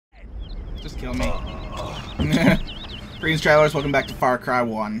Just kill me. Greetings, travelers. Welcome back to Far Cry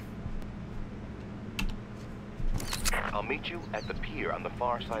 1. I'll meet you at the pier on the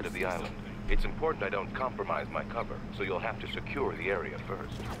far side of the island. It's important I don't compromise my cover, so you'll have to secure the area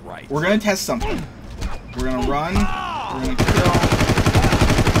first. Right. We're gonna test something. We're gonna run. We're gonna kill.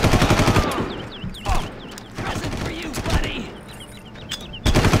 Present for you, buddy.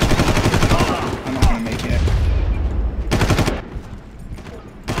 I'm not gonna make it.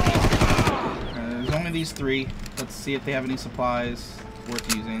 There's only these three. Let's see if they have any supplies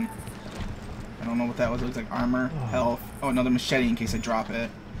worth using. I don't know what that was. It looks like armor, health. Oh, another machete in case I drop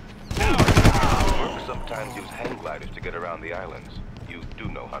it. Mercs sometimes use hang gliders to get around the islands. You do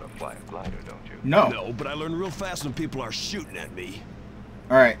know how to fly a glider, don't you? No. No, but I learn real fast when people are shooting at me.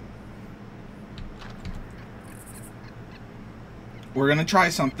 Alright. We're gonna try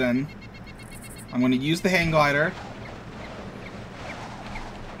something. I'm gonna use the hang glider.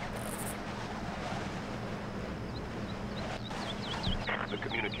 The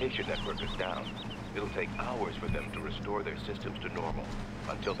communication network is down. It'll take hours for them to restore their systems to normal.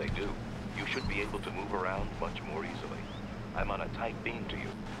 Until they do, you should be able to move around much more easily. I'm on a tight beam to you,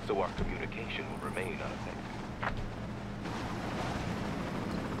 so our communication will remain unaffected.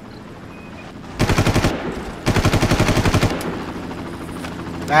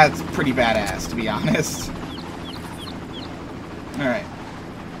 That's pretty badass, to be honest. Alright.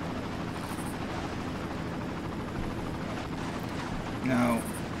 No.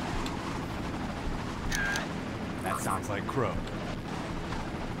 That sounds like Crow.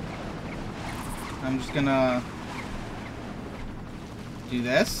 I'm just gonna do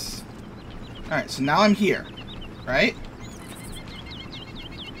this. Alright, so now I'm here. Right?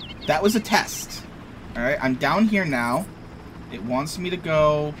 That was a test. Alright, I'm down here now. It wants me to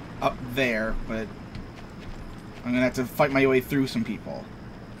go up there, but I'm gonna have to fight my way through some people.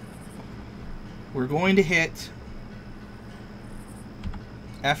 We're going to hit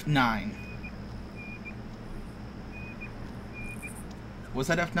F9. Was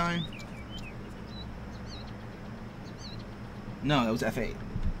that F9? No, that was F8.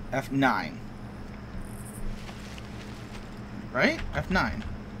 F9. Right? F9.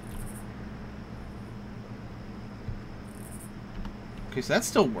 Okay, so that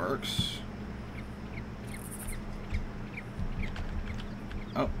still works.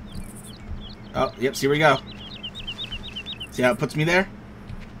 Oh. Oh, yep, see where we go. See how it puts me there?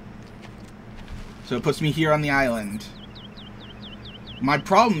 So it puts me here on the island. My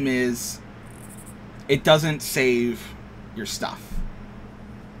problem is it doesn't save your stuff.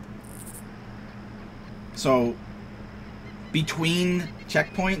 So between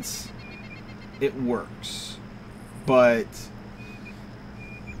checkpoints it works. But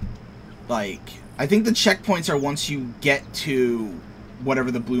like I think the checkpoints are once you get to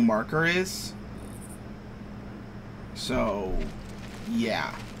whatever the blue marker is. So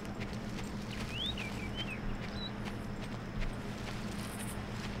yeah.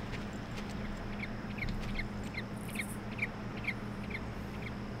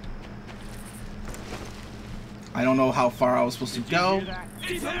 I don't know how far I was supposed to go.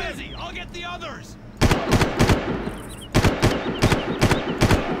 Keep him busy. I'll get the others.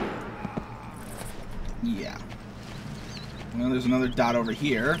 Yeah. Well, there's another dot over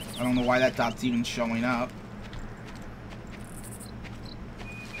here. I don't know why that dot's even showing up.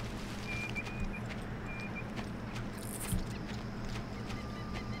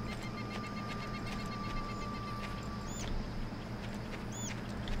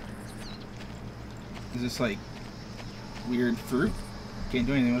 Is this like weird fruit? Can't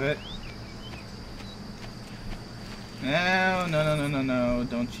do anything with it. No, no, no, no, no, no.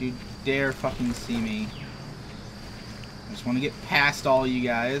 Don't you dare fucking see me. I just want to get past all you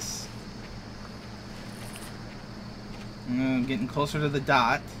guys. I'm getting closer to the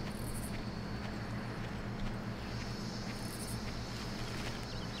dot.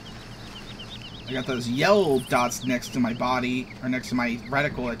 I got those yellow dots next to my body, or next to my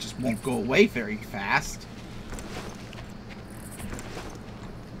reticle that just won't go away very fast.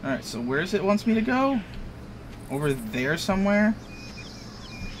 Alright, so where's it wants me to go? Over there somewhere?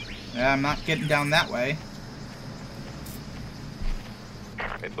 Yeah, I'm not getting down that way.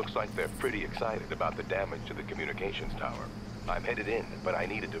 It looks like they're pretty excited about the damage to the communications tower. I'm headed in, but I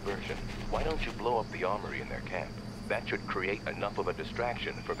need a diversion. Why don't you blow up the armory in their camp? That should create enough of a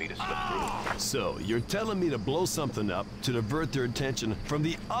distraction for me to slip through. So, you're telling me to blow something up to divert their attention from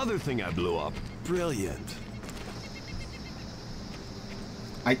the other thing I blew up? Brilliant.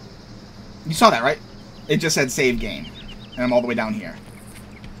 You saw that, right? It just said save game. And I'm all the way down here.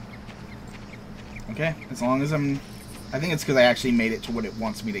 Okay, as long as I'm I think it's because I actually made it to what it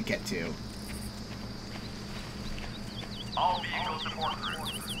wants me to get to. All vehicle support crews,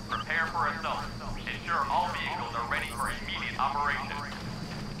 prepare for assault. Ensure all vehicles are ready for immediate operation.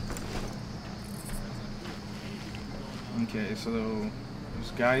 Okay, so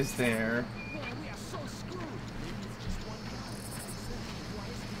there's guys there.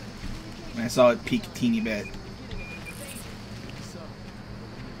 And I saw it peek a teeny bit.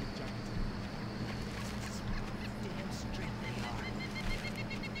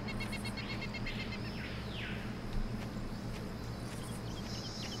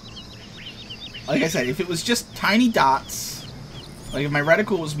 Like I said, if it was just tiny dots, like if my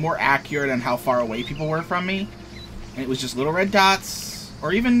reticle was more accurate on how far away people were from me, and it was just little red dots,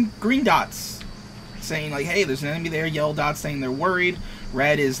 or even green dots, saying like, hey, there's an enemy there, yellow dots saying they're worried,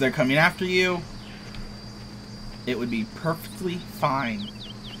 red is they're coming after you, it would be perfectly fine.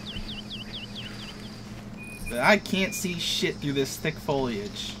 But I can't see shit through this thick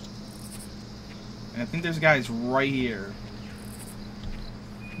foliage. And I think there's guys right here.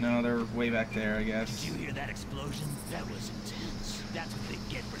 No, they're way back there, I guess. Did you hear that explosion? That was intense. That's what they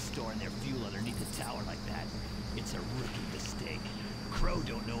get for storing their fuel underneath a tower like that. It's a rookie mistake. Crow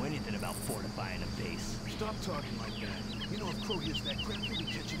don't know anything about fortifying a base. Stop talking like that. You know if Crow gets that crap, he'll be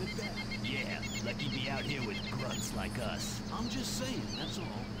catching it back. Yeah, lucky be out here with grunts like us. I'm just saying, that's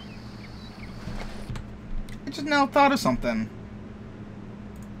all. I just now thought of something.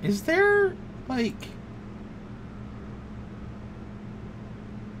 Is there, like...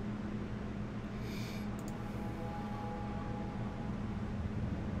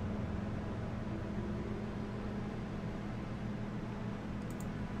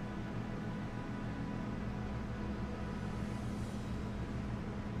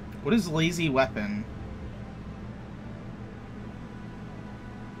 What is lazy weapon?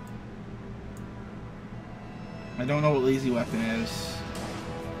 I don't know what lazy weapon is.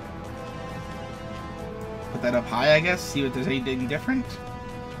 Put that up high, I guess, see if there's anything different.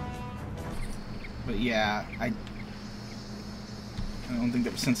 But yeah, I don't think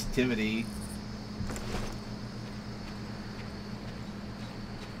that was sensitivity.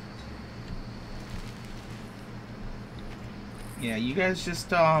 Yeah, you guys just,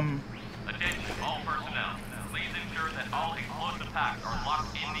 Attention, all personnel. Please ensure that all explosive packs are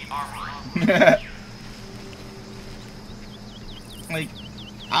locked in the armory. Like,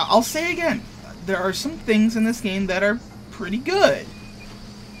 I'll say again, there are some things in this game that are pretty good.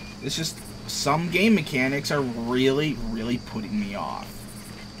 It's just some game mechanics are really, really putting me off.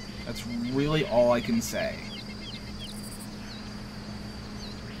 That's really all I can say.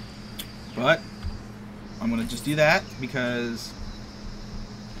 But I'm gonna just do that because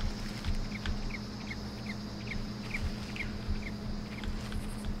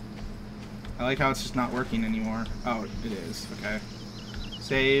I like how it's just not working anymore. Oh, it is. Okay.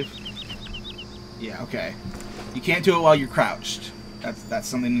 Save. Yeah, okay. You can't do it while you're crouched. That's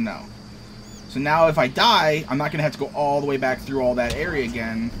something to know. So now if I die, I'm not gonna have to go all the way back through all that area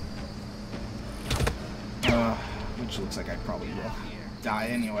again. Which looks like I probably will die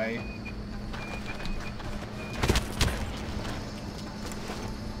anyway.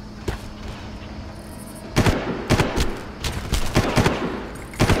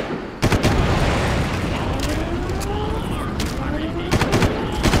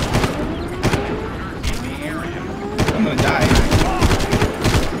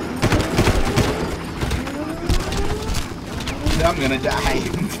 I'm gonna die.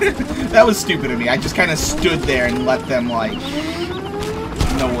 That was stupid of me. I just kind of stood there and let them, like,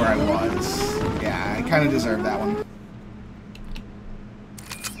 know where I was. Yeah, I kind of deserved that one.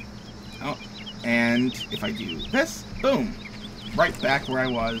 Oh, and if I do this, boom. Right back where I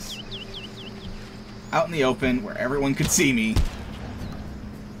was. Out in the open, where everyone could see me.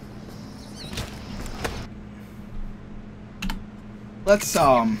 Let's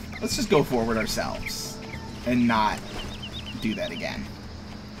just go forward ourselves. And not do that again.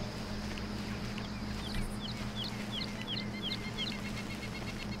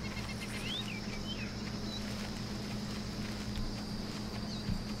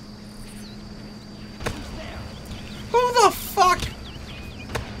 Who the fuck?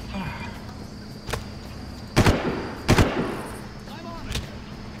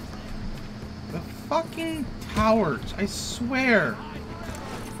 The fucking towers, I swear.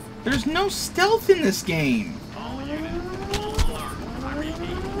 There's no stealth in this game.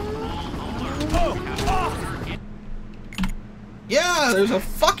 Yeah, there's a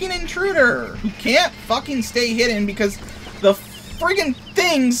fucking intruder who can't fucking stay hidden because the friggin'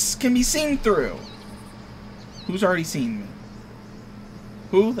 things can be seen through. Who's already seen me?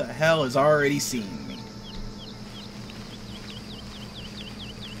 Who the hell has already seen me?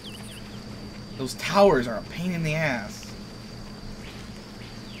 Those towers are a pain in the ass.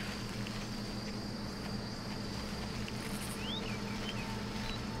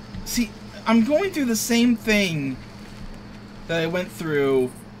 See, I'm going through the same thing that I went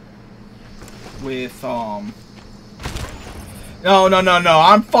through with, No,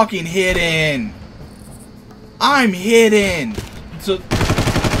 I'm fucking hidden. I'm hidden. So,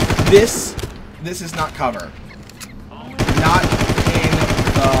 this is not cover. Not in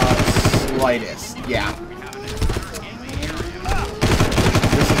the slightest. Yeah.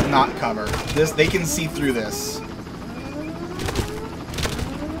 This is not cover. They can see through this.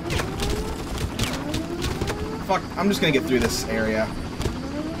 Fuck, I'm just gonna get through this area.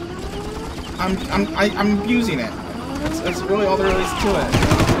 I'm abusing it. That's really all there is to it.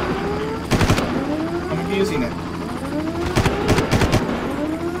 I'm abusing it.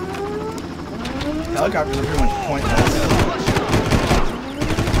 Helicopters are pretty much pointless.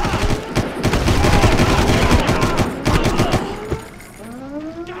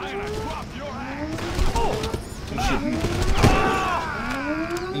 I'm shooting.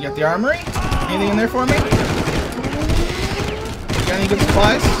 You got the armory? Anything in there for me? Got any good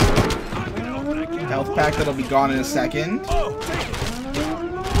supplies? Health pack that'll be gone in a second.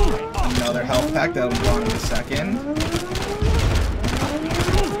 Another health pack that'll be gone in a second.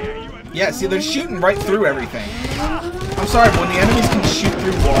 Yeah, see, they're shooting right through everything. I'm sorry, but when the enemies can shoot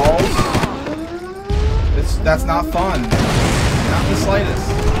through walls, that's not fun. Not in the slightest.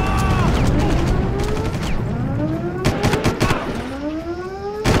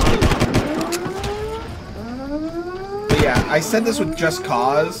 But yeah, I said this with Just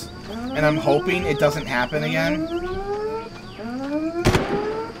Cause, and I'm hoping it doesn't happen again.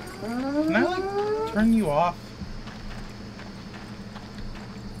 Can I, like, turn you off?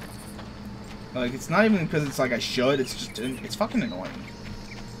 Like, it's not even because it's like I should, it's just, it's fucking annoying.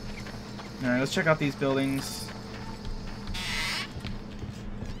 Alright, let's check out these buildings.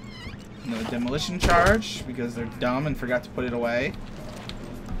 Another demolition charge, because they're dumb and forgot to put it away.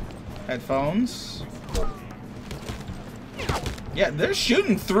 Headphones. Yeah, they're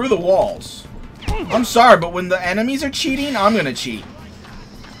shooting through the walls. I'm sorry, but when the enemies are cheating, I'm gonna cheat.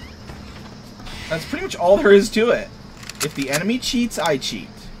 That's pretty much all there is to it. If the enemy cheats, I cheat.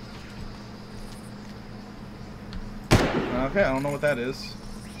 Okay, I don't know what that is.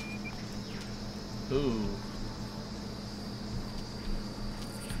 Ooh.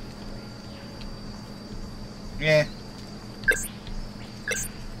 Yeah.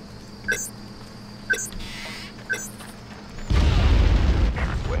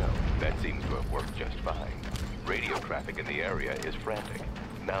 Well, that seems to have worked just fine. Radio traffic in the area is frantic.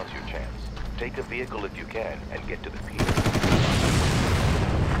 Now's your chance. Take a vehicle if you can and get to the pier.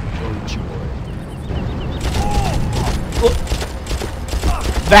 Oh, joy.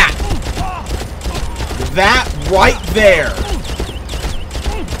 That right there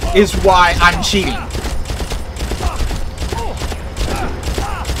is why I'm cheating.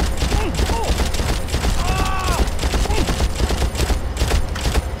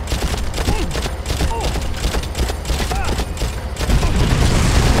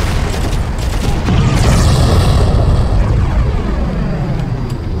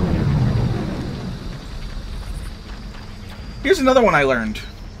 Here's another one I learned.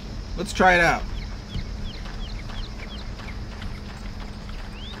 Let's try it out.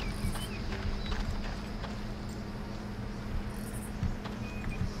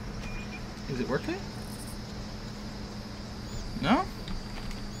 Is it working? No?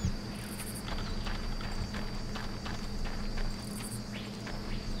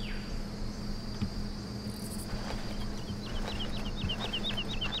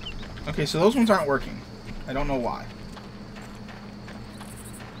 Okay, so those ones aren't working. I don't know why.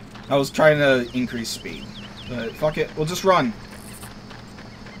 I was trying to increase speed, but fuck it, we'll just run.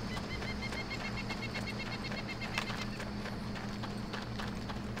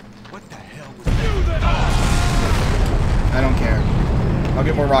 What the hell was that? I don't care. I'll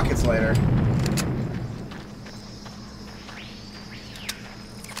get more rockets later.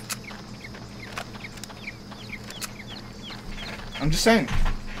 I'm just saying.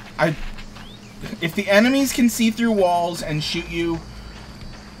 If the enemies can see through walls and shoot you,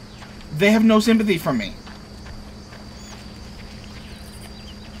 they have no sympathy from me.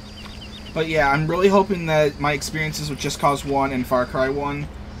 But yeah, I'm really hoping that my experiences with Just Cause 1 and Far Cry 1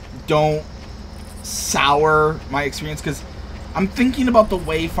 don't sour my experience, because I'm thinking about the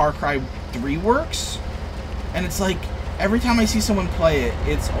way Far Cry 3 works, and it's like, every time I see someone play it,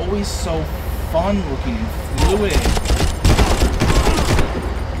 it's always so fun looking and fluid.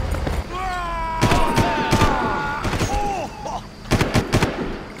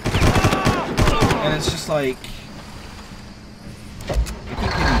 And it's just like... I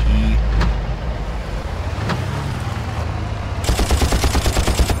keep getting eat.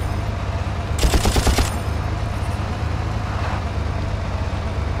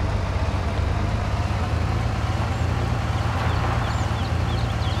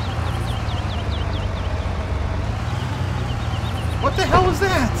 What the hell was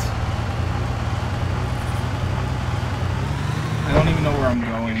that? I don't even know where I'm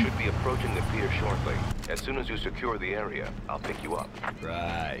going. You should be approaching the pier shortly. As soon as you secure the area, I'll pick you up.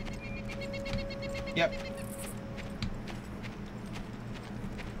 Right. Yep.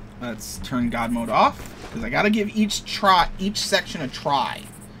 Let's turn God mode off, because I gotta give each section a try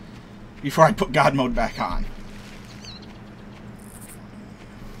before I put God mode back on.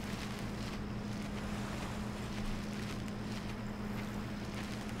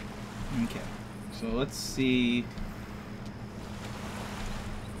 Okay, so let's see.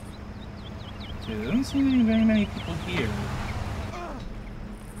 There doesn't seem to be very many people here.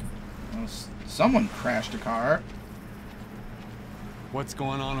 Well, someone crashed a car. What's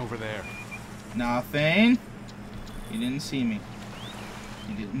going on over there? Nothing. You didn't see me.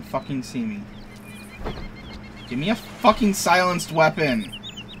 You didn't fucking see me. Give me a fucking silenced weapon.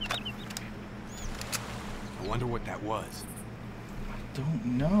 I wonder what that was. I don't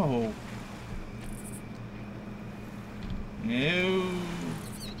know. No.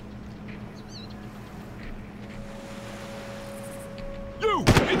 You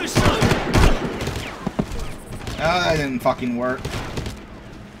in the sun. Oh, that didn't fucking work.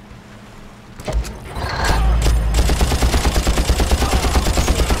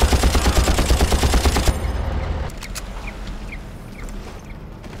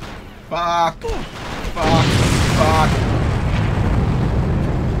 Fuck. Fuck. Fuck.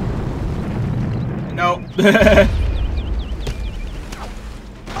 Nope.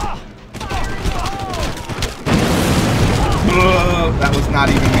 That was not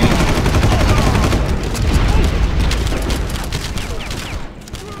even me.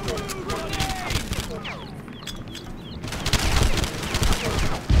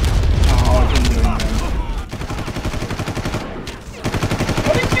 Oh, I didn't do anything.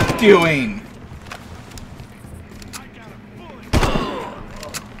 What are you doing?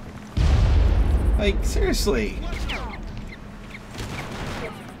 Like, seriously.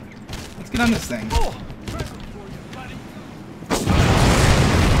 Let's get on this thing.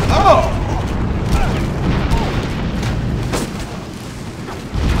 Oh!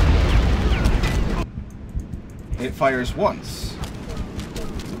 It fires once.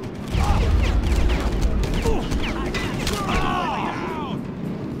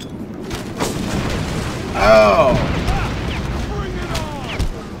 Oh!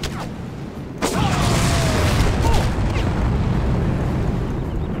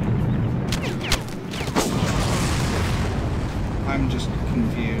 I'm just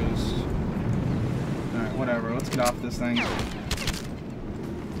confused. Alright, whatever. Let's get off this thing.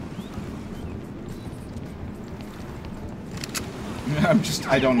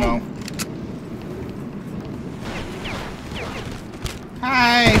 I don't know.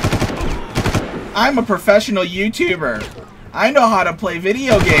 Hi! I'm a professional YouTuber. I know how to play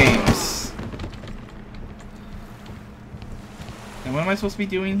video games. And what am I supposed to be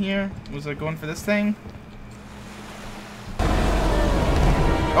doing here? Was I going for this thing?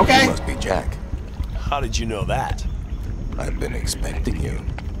 Okay. You must be Jack. How did you know that? I've been expecting you.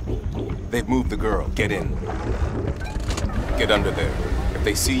 They've moved the girl. Get in. Get under there. If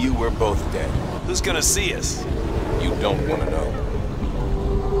they see you, we're both dead. Who's gonna see us? You don't want to know.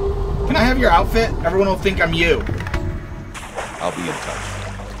 Can I have your outfit? Everyone will think I'm you. I'll be in touch.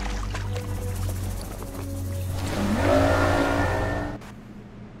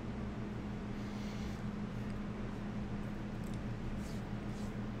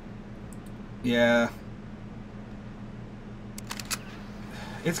 Yeah.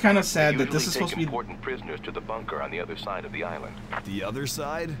 It's kind of sad that this is supposed to be... important prisoners to the bunker on the other side of the island. The other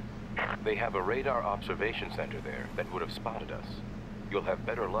side? They have a radar observation center there that would have spotted us. You'll have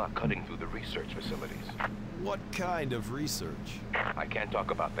better luck cutting through the research facilities. What kind of research? I can't talk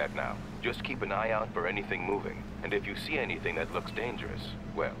about that now. Just keep an eye out for anything moving. And if you see anything that looks dangerous,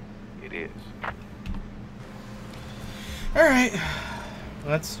 well, it is. Alright.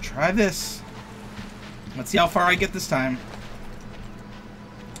 Let's try this. Let's see how far I get this time.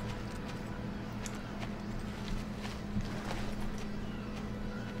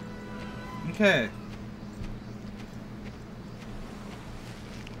 Okay.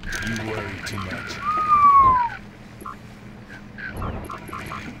 You worry too much.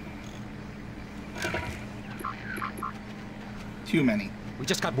 Too many. We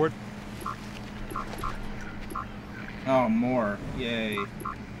just got word. Oh, more. Yay.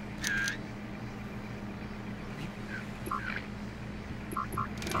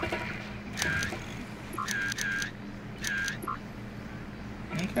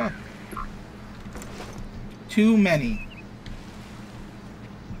 Okay. Too many.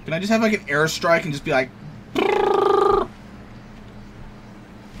 Can I just have like an airstrike and just be like...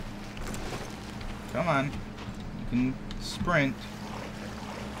 Come on. You can sprint.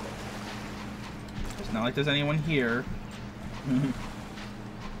 It's not like there's anyone here.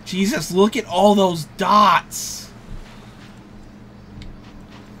 Jesus, look at all those dots!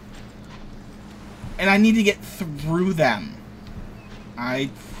 And I need to get through them.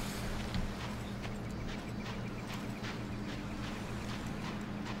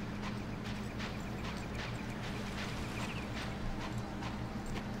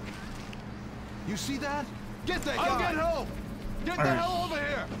 You see that? Get that guy! I'll get help! Get the hell over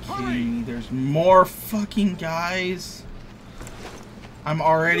here! Hurry! There's more fucking guys. I'm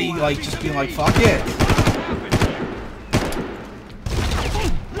already like just being like, fuck it.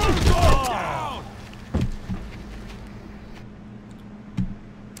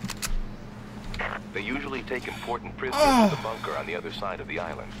 They usually take important prisoners to the bunker on the other side of the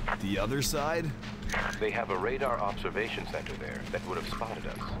island. The other side? They have a radar observation center there that would have spotted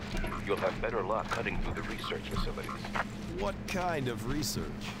us. You'll have better luck cutting through the research facilities. What kind of research?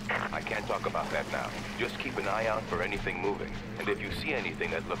 I can't talk about that now. Just keep an eye out for anything moving. And if you see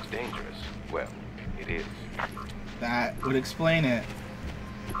anything that looks dangerous, well, it is. That would explain it.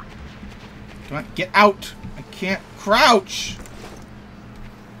 Come on, get out! I can't crouch!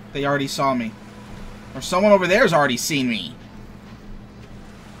 They already saw me. Or someone over there's already seen me.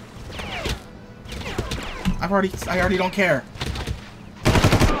 I already don't care.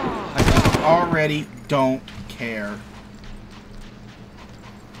 I already don't care.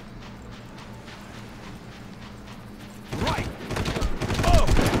 Right. Oh.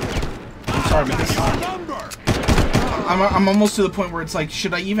 I'm sorry, but this I'm almost to the point where it's like,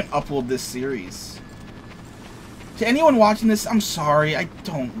 should I even upload this series? To anyone watching this, I'm sorry. I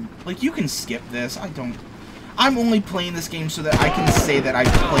don't like. You can skip this. I'm only playing this game so that I can say that I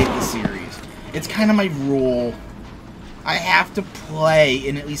played the series. It's kind of my rule. I have to play,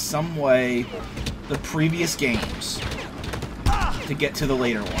 in at least some way, the previous games to get to the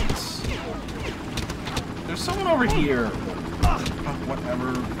later ones. There's someone over here. Oh,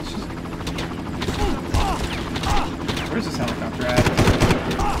 whatever. Where's this helicopter at?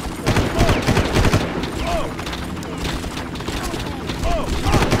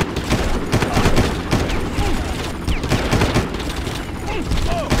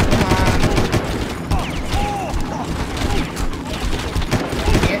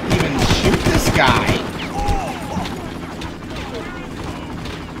 Guy.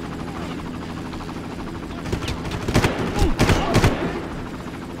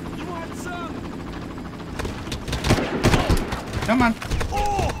 Come on.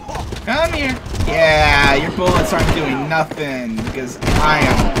 Come here. Yeah, your bullets aren't doing nothing because I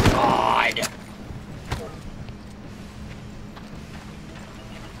am God.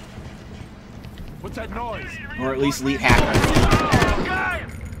 What's that noise? Or at least lead hacker.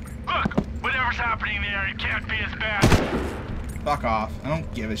 Whatever's happening there, it can't be as bad. Fuck off. I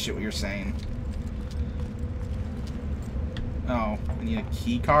don't give a shit what you're saying. Oh, I need a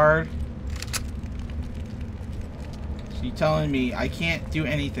key card? So you telling me I can't do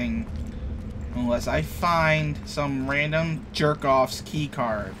anything unless I find some random jerk-off's key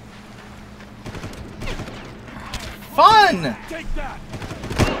card. Fun! Take that!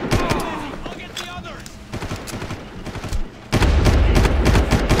 I'll get the others!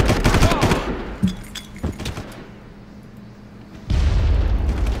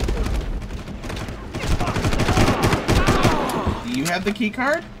 Do you have the key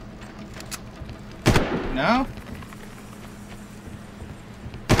card? No?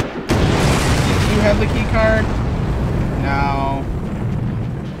 Do you have the key card? No.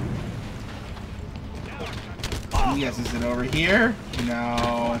 Yes, is it over here?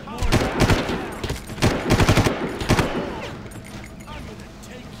 No.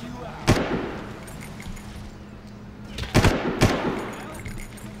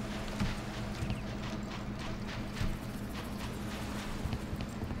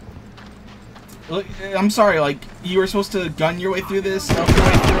 Look, I'm sorry, like, you were supposed to gun your way through this, stealth your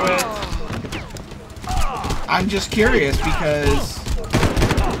way through it. I'm just curious because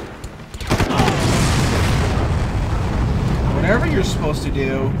whatever you're supposed to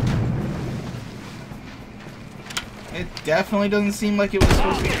do, it definitely doesn't seem like it was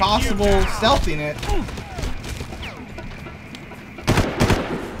supposed to be possible stealthing it.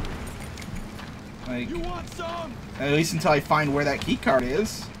 Like, You want some? at least until I find where that key card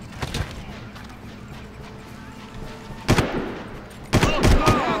is.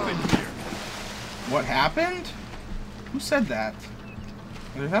 What happened? Who said that?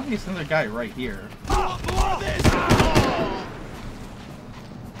 There's obviously another guy right here. No,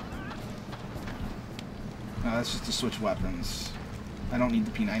 that's just to switch weapons. I don't need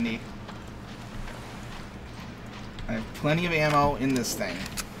the P90. I have plenty of ammo in this thing.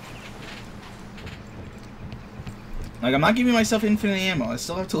 Like, I'm not giving myself infinite ammo. I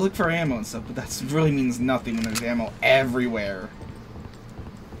still have to look for ammo and stuff, but that really means nothing when there's ammo everywhere.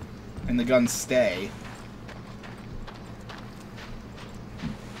 And the guns stay.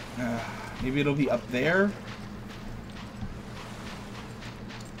 Maybe it'll be up there?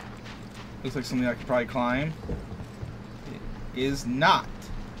 Looks like something I could probably climb. It is not.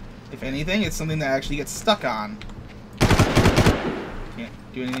 If anything, it's something that actually gets stuck on. Can't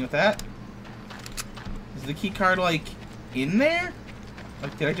do anything with that. Is the key card, like, in there?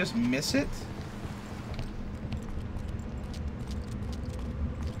 Like, did I just miss it?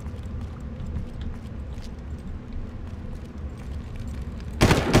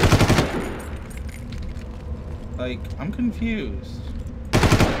 Like, I'm confused.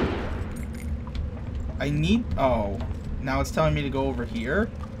 I need... Oh. Now it's telling me to go over here?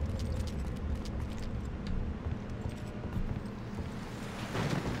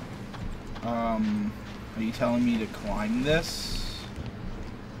 Are you telling me to climb this?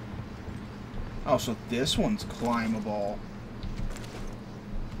 Oh, so this one's climbable.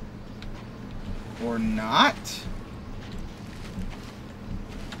 Or not?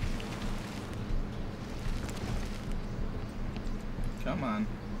 Come on.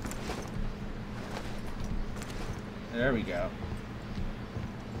 There we go.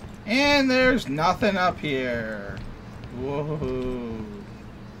 And there's nothing up here. Whoa.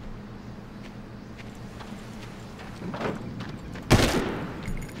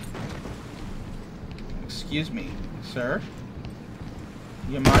 Excuse me, sir.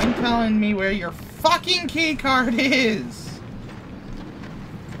 You mind telling me where your fucking key card is?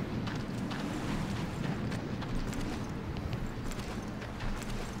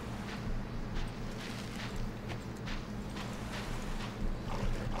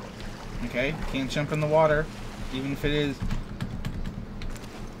 Okay, can't jump in the water, even if it is.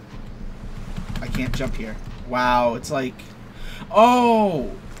 I can't jump here. Wow, it's like,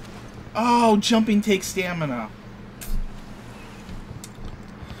 oh, jumping takes stamina.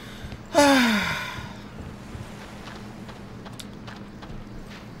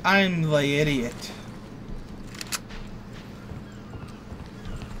 I'm the idiot.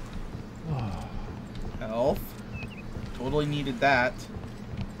 Health. Totally needed that.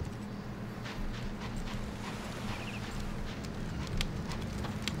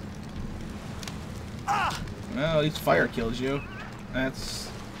 Well, at least fire kills you. That's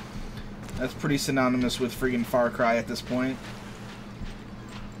pretty synonymous with friggin' Far Cry at this point.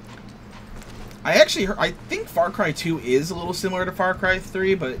 I think Far Cry 2 is a little similar to Far Cry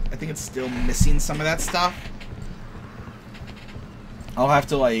 3, but I think it's still missing some of that stuff. I'll have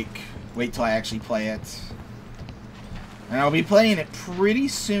to, like, wait till I actually play it. And I'll be playing it pretty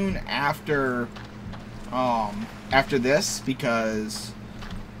soon after this, because,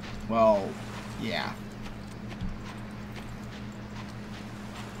 well, yeah.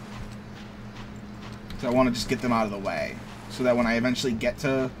 So I want to just get them out of the way, so that when I eventually get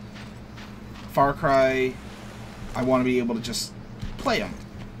to Far Cry, I want to be able to just play them.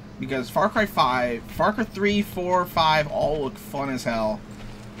 Because Far Cry 5, Far Cry 3, 4, 5 all look fun as hell.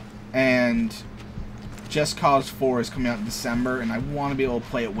 And Just Cause 4 is coming out in December, and I want to be able to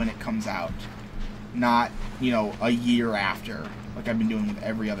play it when it comes out. Not, you know, a year after, like I've been doing with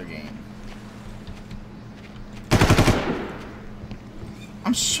every other game.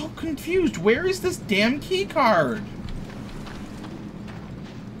 I'm so confused. Where is this damn key card?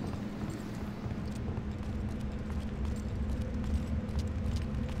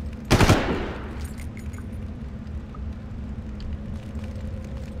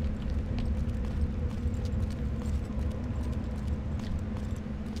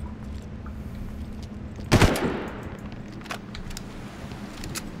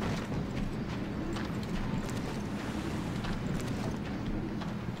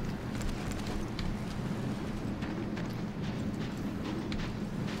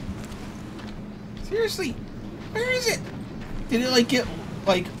 Seriously, where is it? Did it, like, get,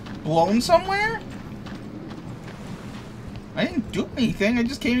 like, blown somewhere? I didn't do anything. I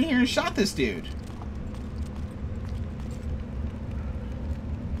just came in here and shot this dude.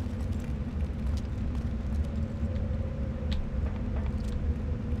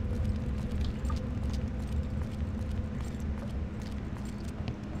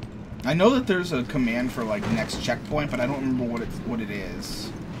 I know that there's a command for like next checkpoint, but I don't remember what it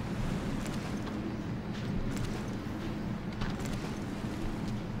is.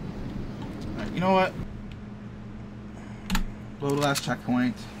 Alright, you know what? Blow the last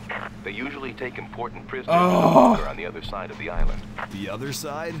checkpoint. They usually take important prisoners on the other side of the island. The other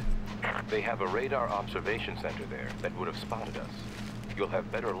side? They have a radar observation center there that would have spotted us. You'll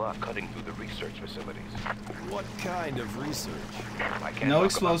have better luck cutting through the research facilities. What kind of research? I can't No talk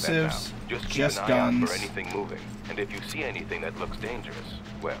explosives, about that now. Just just keep an eye out guns. for anything moving. And if you see anything that looks dangerous,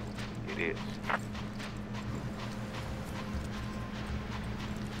 well, it is.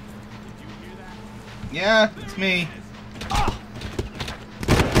 Yeah, it's me.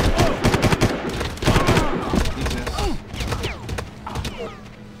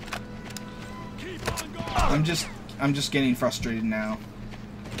 Jesus. I'm just getting frustrated now.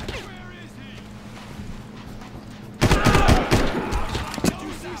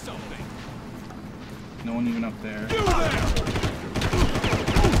 No one even up there.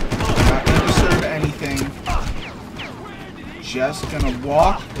 Not gonna disturb anything. Just gonna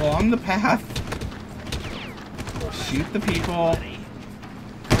walk along the path. Shoot the people.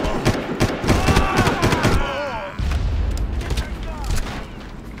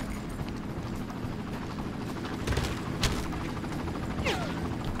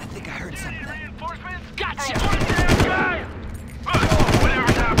 I think I heard something. Reinforcements? Gotcha!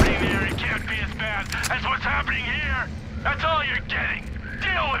 Whatever's happening there, it can't be as bad as what's happening here. That's all you're getting.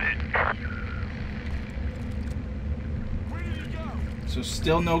 Deal with it. Where did he go? So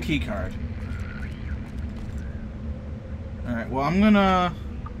still no keycard. Alright, well I'm gonna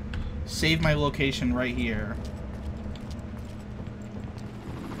save my location right here.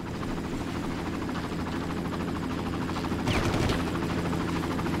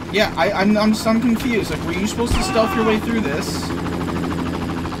 Yeah, I'm confused. Like, were you supposed to stealth your way through this?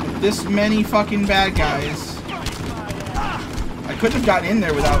 With this many fucking bad guys. I couldn't have gotten in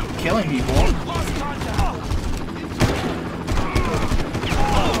there without killing people.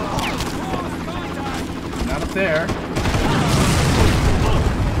 Not up there.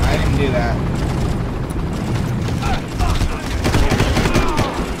 I didn't do that.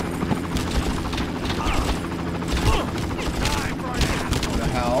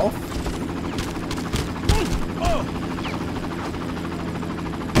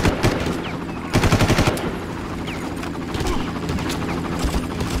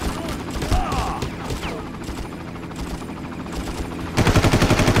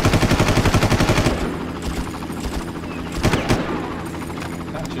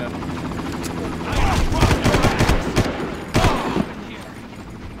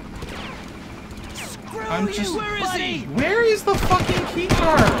 Where is the fucking key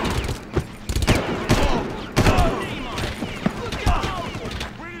card?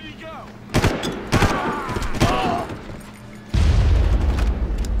 Where did he go?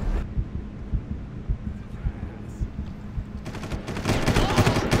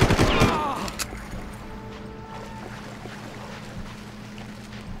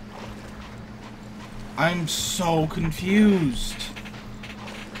 I'm so confused.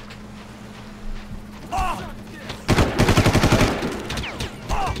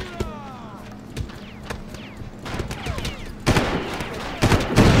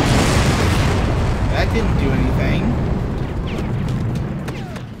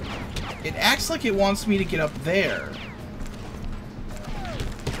 Like it wants me to get up there.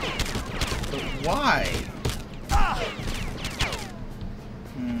 But why?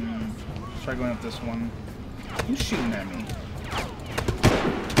 Let's try going up this one. Who's shooting at me?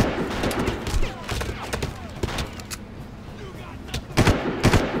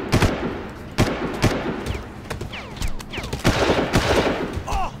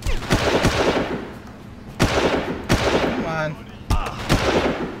 Come on.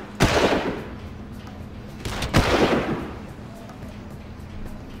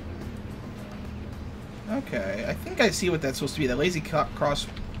 Okay, I think I see what that's supposed to be. That lazy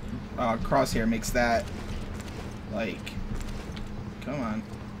crosshair makes that, like, come on. I'm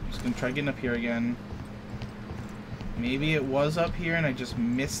just gonna try getting up here again. Maybe it was up here and I just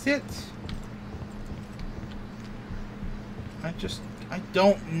missed it? I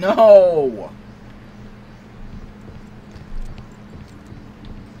don't know!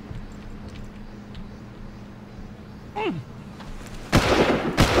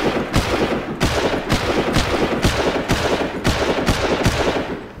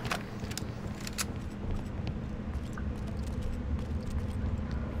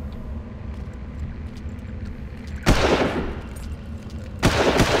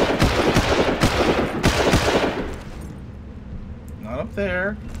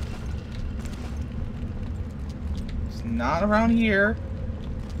 There. Not around here.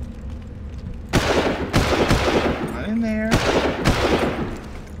 Not in there.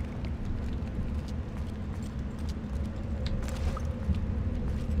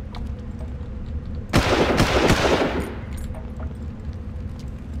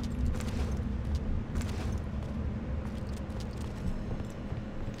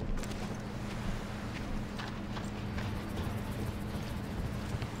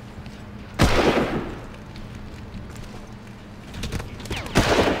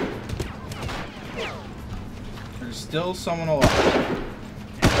 Still someone alive.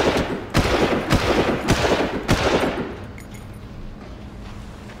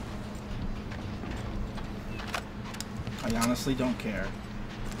 I honestly don't care.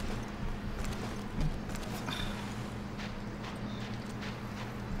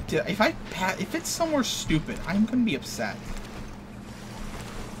 If it's somewhere stupid, I'm gonna be upset.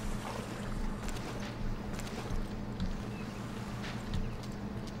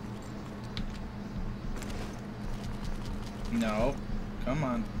 No. Come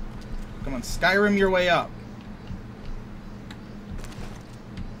on. Come on, Skyrim your way up.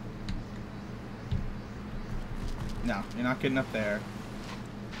 No, you're not getting up there.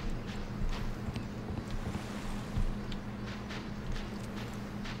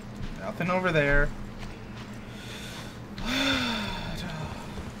 Nothing over there.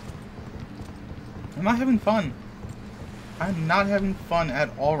 I'm not having fun. I'm not having fun at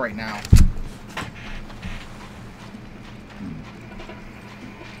all right now.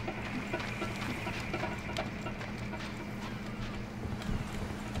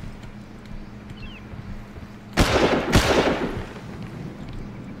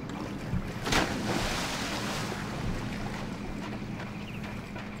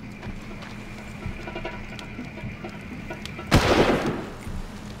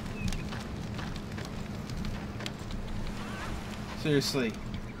 Seriously.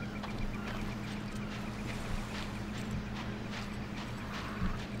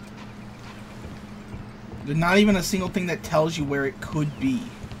 There's not even a single thing that tells you where it could be.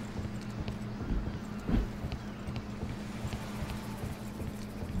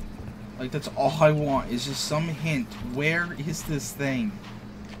 Like, that's all I want, is just some hint. Where is this thing?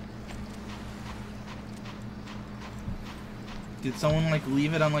 Did someone, like,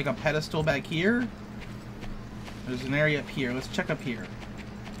 leave it on, like, a pedestal back here? There's an area up here. Let's check up here.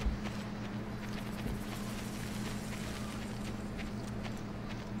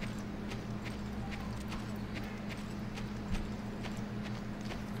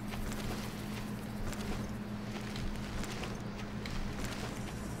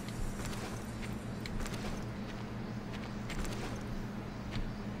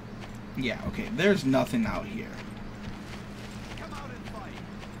 Yeah, okay. There's nothing out here.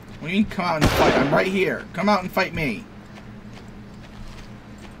 What do you mean, come out and fight? I'm right here. Come out and fight me.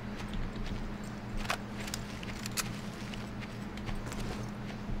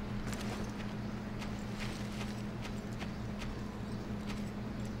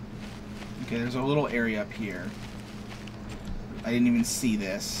 Okay, there's a little area up here. I didn't even see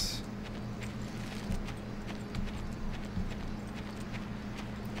this.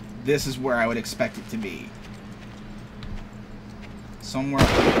 This is where I would expect it to be. Somewhere up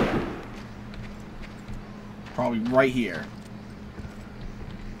here. Probably right here.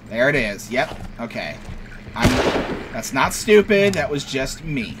 There it is. Yep. Okay. That's not stupid. That was just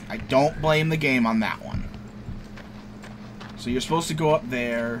me. I don't blame the game on that one. So you're supposed to go up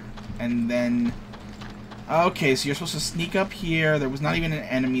there, and then... Okay, so you're supposed to sneak up here. There was not even an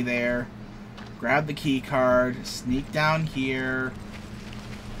enemy there. Grab the key card. Sneak down here.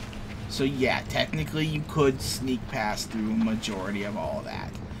 So yeah, technically you could sneak past through a majority of all of that.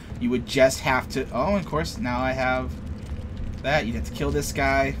 You would just have to... Oh, and of course, now I have that. You'd have to kill this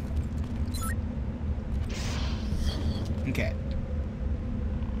guy. Okay.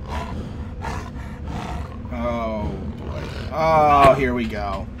 Oh, boy. Oh, here we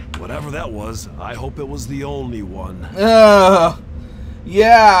go. Whatever that was, I hope it was the only one.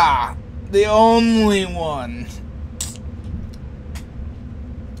 Yeah, the only one.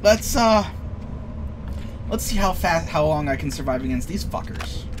 Let's see how long I can survive against these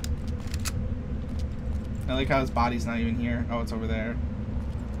fuckers. I like how his body's not even here. Oh, it's over there.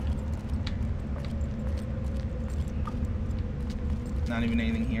 Not even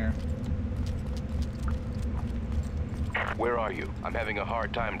anything here. Where are you? I'm having a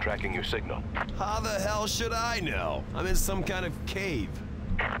hard time tracking your signal. How the hell should I know? I'm in some kind of cave.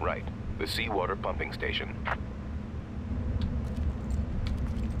 Right. The seawater pumping station.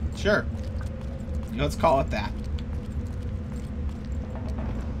 Sure. Let's call it that.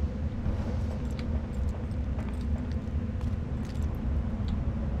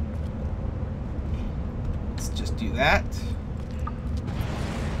 that.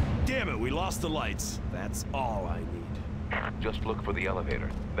 Damn it, we lost the lights. That's all I need. Just look for the elevator.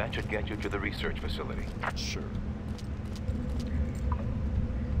 That should get you to the research facility. Sure.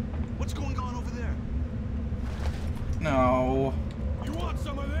 What's going on over there? No. You want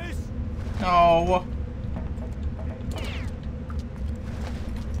some of this? No.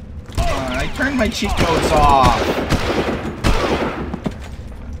 I turned my cheat codes off.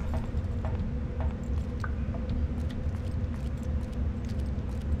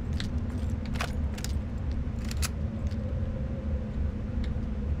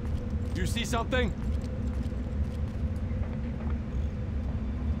 You see something?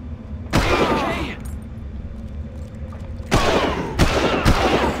 Hey!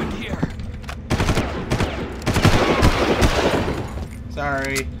 In here.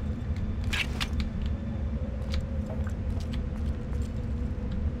 Sorry.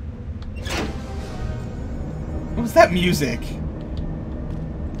 What was that music?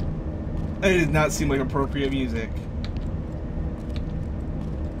 That did not seem like appropriate music.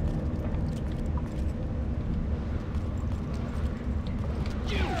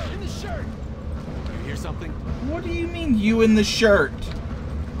 You in the shirt. You hear something? What do you mean, you in the shirt?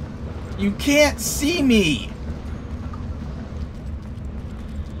 You can't see me!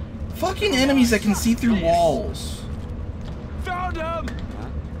 Fucking enemies that can see through walls. Found him!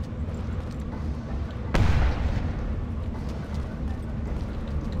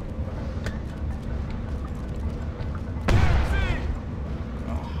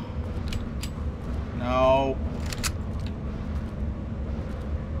 No.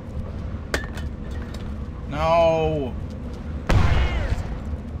 No.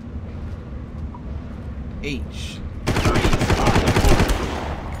 H.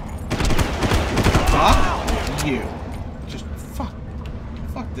 Fuck you. Just fuck.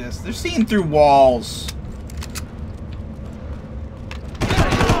 Fuck this. They're seeing through walls.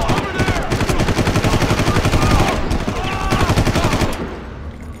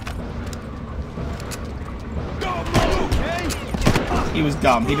 He was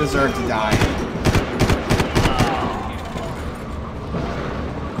dumb. He deserved to die.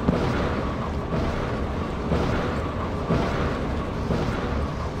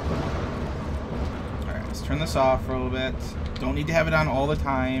 Alright, let's turn this off for a little bit. Don't need to have it on all the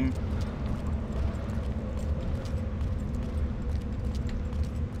time.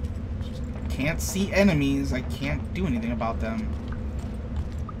 Just can't see enemies. I can't do anything about them.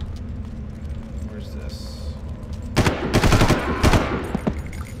 Where's this?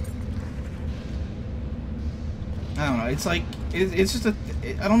 I don't know. It's like it's just a.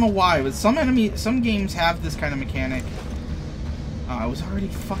 I don't know why, but some games have this kind of mechanic. I was already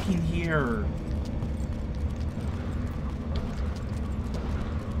fucking here.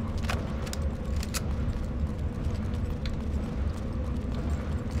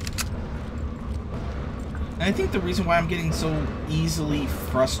 And I think the reason why I'm getting so easily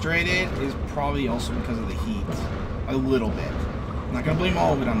frustrated is probably also because of the heat. A little bit. I'm not gonna blame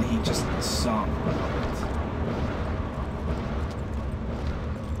all of it on the heat, just some.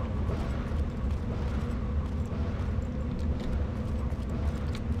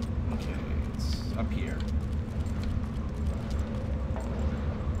 Up here.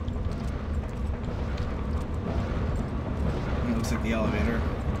 It looks like the elevator.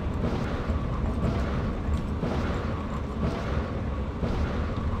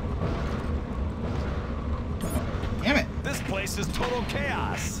 Damn it! This place is total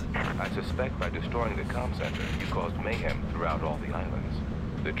chaos. I suspect by destroying the comm center, you caused mayhem throughout all the islands.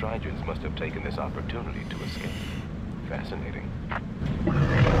 The Trigens must have taken this opportunity to escape. Fascinating.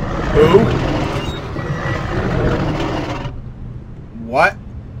 Who? What?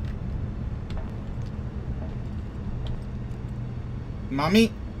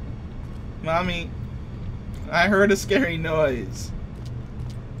 Mommy? Mommy? I heard a scary noise.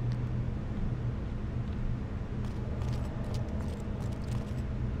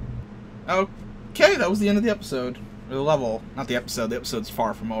 Okay, that was the end of the episode. Or the level. Not the episode. The episode's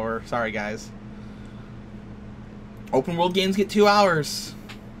far from over. Sorry, guys. Open world games get 2 hours.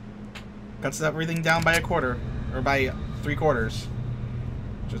 Cuts everything down by a quarter. Or by 3/4.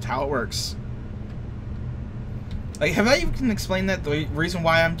 Just how it works. Like, have I even explained that? The reason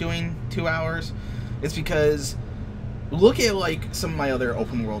why I'm doing 2 hours is because look at, like, some of my other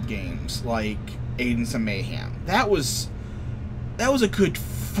open world games, like Agents of Mayhem. That was a good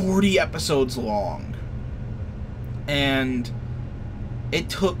 40 episodes long. And it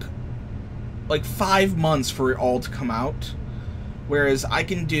took like 5 months for it all to come out. Whereas I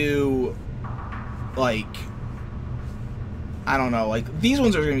can do like I don't know, like, these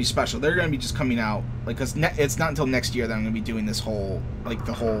ones are gonna be special. They're gonna be just coming out, like, cause it's not until next year that I'm gonna be doing this whole, like,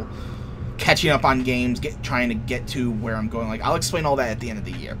 the whole catching up on games, trying to get to where I'm going. Like, I'll explain all that at the end of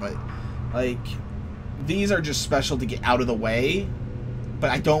the year, but, like, these are just special to get out of the way, but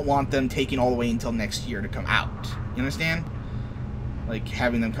I don't want them taking all the way until next year to come out. You understand? Like,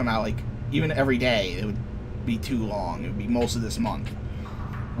 having them come out, like, even every day, it would be too long. It would be most of this month,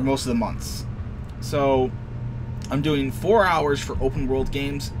 or most of the months. So I'm doing 4 hours for open world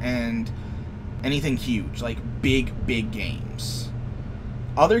games and anything huge, like big games.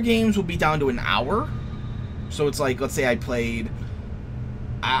 Other games will be down to an hour. So it's like, let's say I played,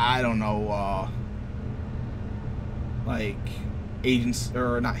 I don't know, like Agents,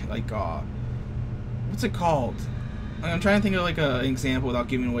 or not, like, what's it called? I'm trying to think of like an example without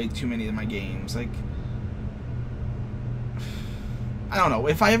giving away too many of my games. Like, I don't know,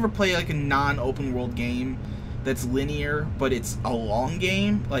 if I ever play like a non-open world game that's linear, but it's a long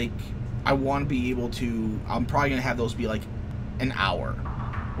game, like, I want to be able to, I'm probably going to have those be like an hour,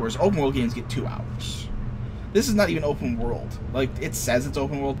 whereas open world games get 2 hours. This is not even open world. Like, it says it's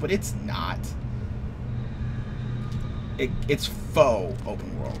open world, but it's not. It's faux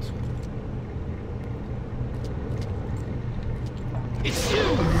open world. It's you!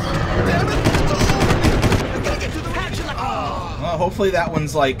 Damn it! It's all over me! I gotta get to the hatch in the... Well, hopefully that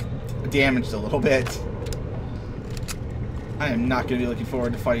one's, like, damaged a little bit. I am not going to be looking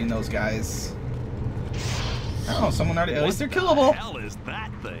forward to fighting those guys. Oh, someone already... At least they're killable. What the hell is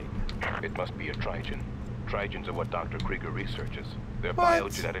that thing? It must be a Trigen. Trigens are what Dr. Krieger researches. They're What?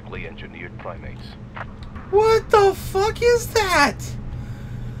 biogenetically engineered primates. What the fuck is that?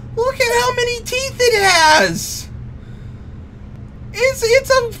 Look at how many teeth it has! It's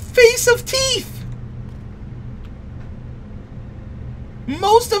a face of teeth!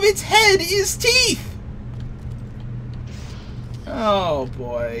 Most of its head is teeth! Oh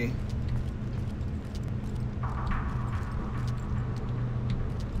boy.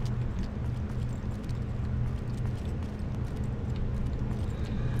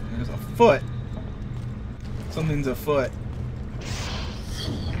 There's a foot. Something's afoot. We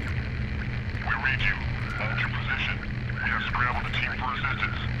read you. Hold your position. We have scrambled the team for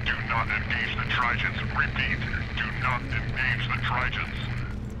assistance. Do not engage the Trigens. Repeat. Do not engage the Trigens.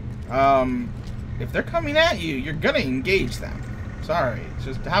 If they're coming at you, you're gonna engage them. Sorry, it's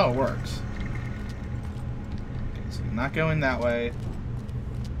just how it works. Okay, so you're not going that way.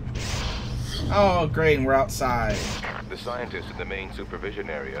 Oh, great, and we're outside. The scientists in the main supervision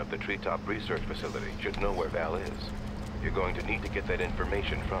area of the Treetop Research Facility should know where Val is. You're going to need to get that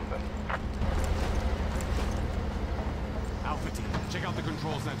information from them. Alpha team, check out the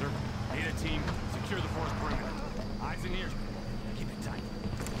control center. Beta team, secure the force perimeter. Eyes and ears. Keep it tight.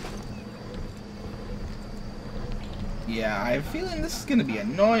 Yeah, I have a feeling this is gonna be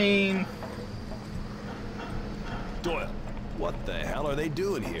annoying. Doyle, what the hell are they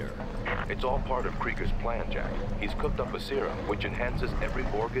doing here? It's all part of Krieger's plan, Jack. He's cooked up a serum which enhances every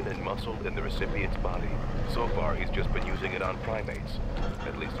organ and muscle in the recipient's body. So far, he's just been using it on primates,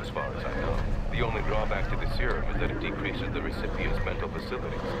 at least as far as I know. The only drawback to the serum is that it decreases the recipient's mental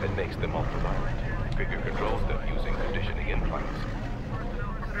facilities and makes them ultraviolent. Krieger controls them using conditioning implants.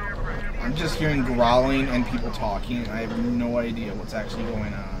 I'm just hearing growling and people talking. I have no idea what's actually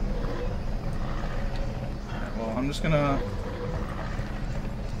going on. Alright, well, I'm just gonna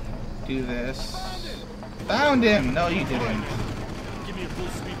do this. Found him! No, you didn't. Give me a full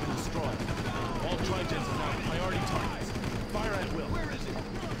sweep and destroy. All Trigens are now priority targets. Fire at will. Where is it?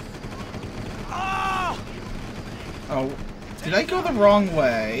 Ah! Oh, did I go the wrong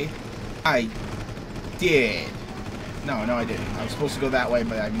way? I did. No, I didn't. I was supposed to go that way,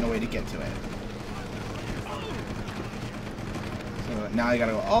 but I have no way to get to it. So now I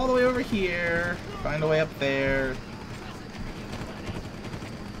gotta go all the way over here, find a way up there.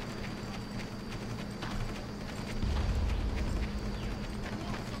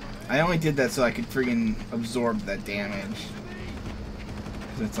 I only did that so I could friggin' absorb that damage.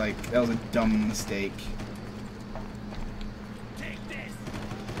 'Cause it's like, that was a dumb mistake.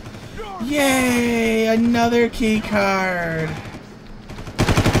 Yay! Another key card!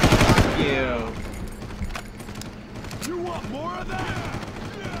 Fuck you. You want more of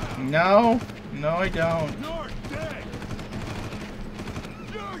that? No, I don't. You're dead!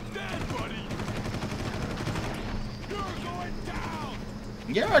 You're dead, buddy! You're going down!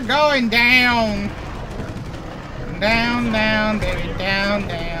 You're going down! Down, down, baby, down,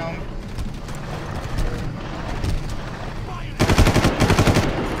 down.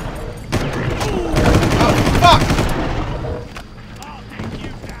 Oh, fuck!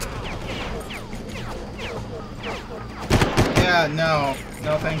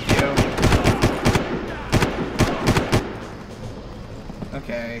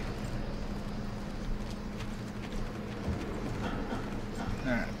 Okay.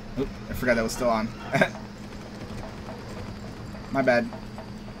 Alright. Oop, I forgot that was still on. My bad.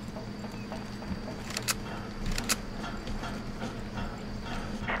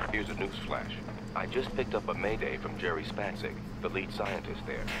 Here's a news flash. I just picked up a mayday from Jerry Spatzig, the lead scientist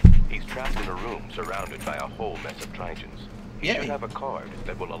there. He's trapped in a room surrounded by a whole mess of Trigens. He should have a card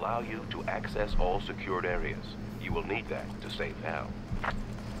that will allow you to access all secured areas. You will need that to save Hal.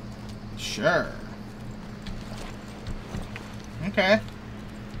 Sure. Okay.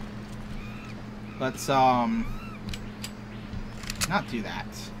 Let's, not do that.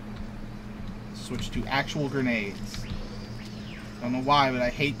 Switch to actual grenades. Don't know why, but I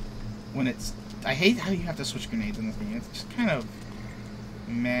hate when it's... I hate how you have to switch grenades in this game. It's just kind of...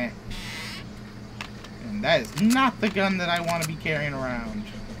 meh. And that is not the gun that I want to be carrying around.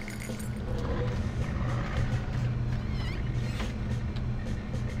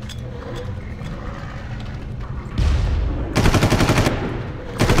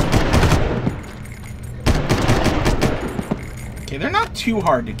 Okay, they're not too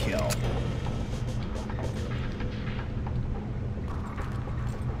hard to kill.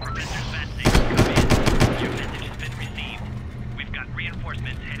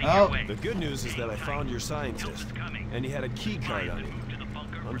 Oh. The good news is that I found your scientist, and he had a key card on him.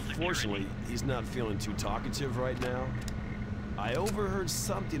 Unfortunately, he's not feeling too talkative right now. I overheard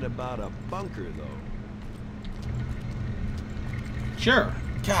something about a bunker, though. Sure.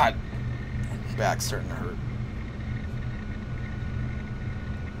 God. My back's starting to hurt.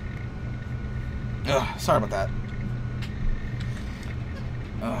 Ugh, sorry about that.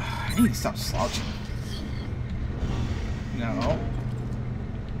 I need to stop slouching. No.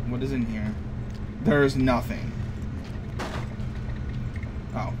 What is in here? There's nothing.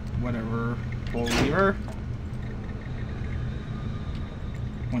 Oh, whatever. Pull a lever.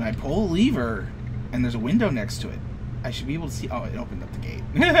 When I pull a lever and there's a window next to it, I should be able to see. Oh, it opened up the gate.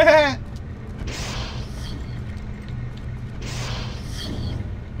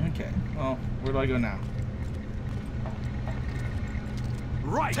 Okay, well, where do I go now?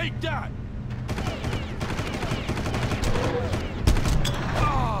 Right! Take that!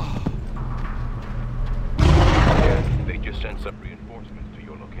 They just sent some reinforcements to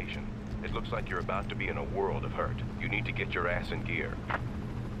your location. It looks like you're about to be in a world of hurt. You need to get your ass in gear.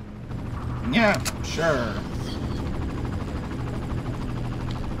 Yeah, sure.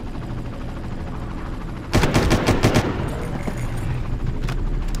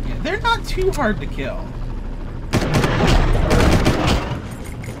 Yeah, they're not too hard to kill.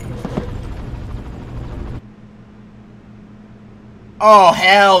 Oh,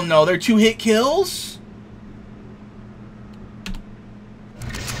 hell no. They're 2-hit kills?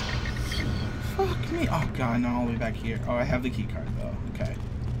 Fuck me. Oh, God, not all the way back here. Oh, I have the key card, though. Okay.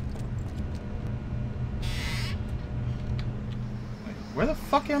 Wait, where the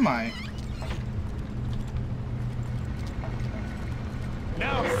fuck am I?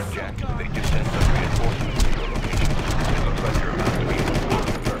 Now, Jack, they just sent some reinforcements to your location. It looks like you're about to be in a world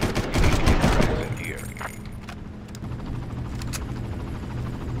of hurt. You need to get your ass in gear.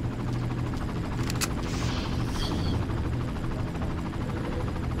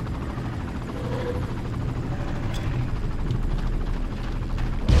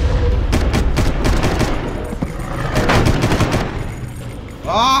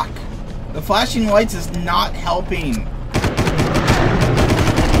 Fuck! The flashing lights is not helping.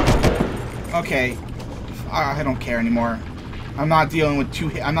 Okay. I don't care anymore. I'm not dealing with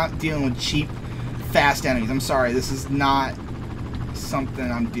I'm not dealing with cheap, fast enemies. I'm sorry. This is not something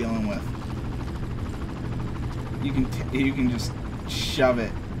I'm dealing with. You can just shove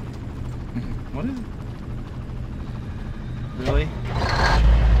it. What is it? Really?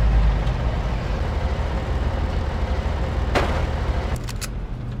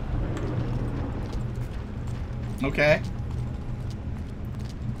 Okay.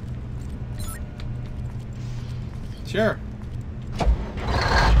 Sure.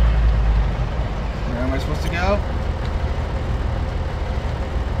 Where am I supposed to go?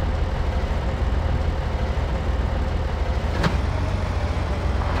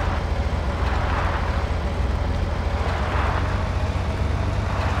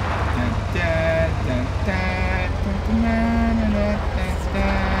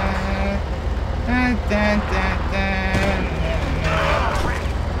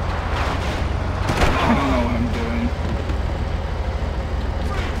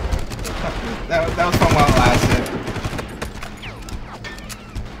 That was fun while it lasted.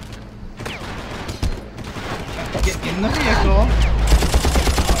 Get in the vehicle.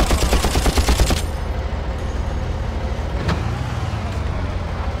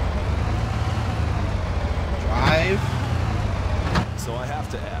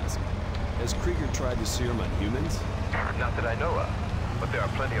 tried to serum on humans? Not that I know of, but there are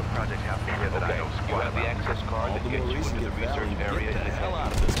plenty of projects happening here that I know You squat have about. the access card All that the gets more you reason into to the get research Valley, area get the and hell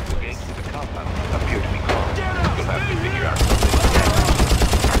out of this the place. gates to the compound appear to be closed. You'll have to figure out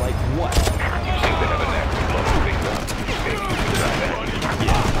something. Like what? You seem to have a knack for blowing things up. Maybe you should try that.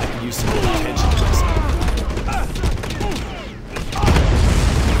 Yeah, I could use some more attention to myself.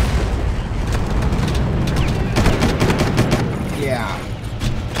 Yeah.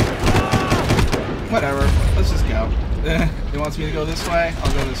 Whatever. Let's just go. He wants me to go this way?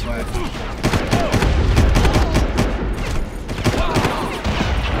 I'll go this way.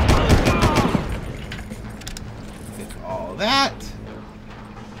 Get all that.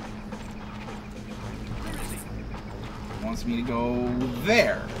 Wants me to go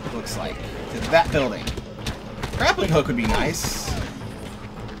there, looks like. To that building. Grappling hook would be nice.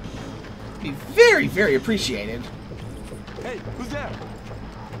 Be very, very appreciated. Hey, who's there?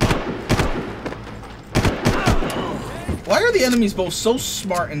 Why are the enemies both so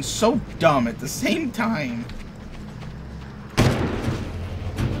smart and so dumb at the same time?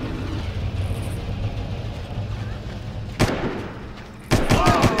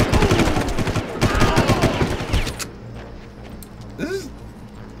 This is...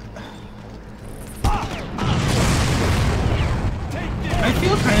 I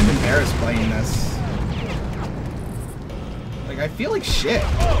feel kind of embarrassed playing this. Like, I feel like shit.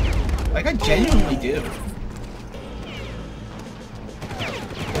 Like, I genuinely do.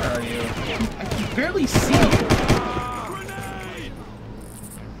 Where are you? I can barely see you.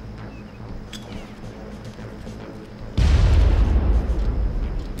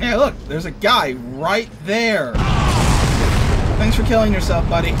 Hey, look, there's a guy right there. Thanks for killing yourself,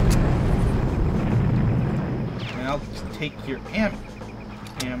 buddy. And I'll just take your ammo.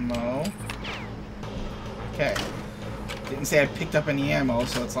 Okay. Didn't say I picked up any ammo,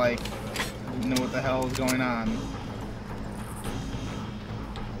 so it's like, I didn't know what the hell is going on.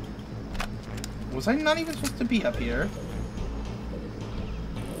 Was I not even supposed to be up here?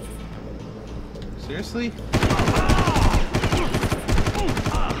 Seriously?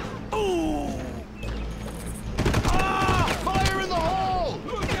 Fire in the hole!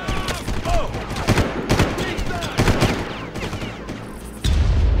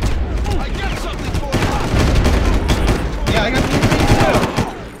 I got something for you! Yeah, I got the too.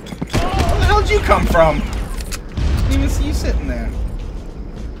 Where the hell did you come from? Didn't even see you sitting there.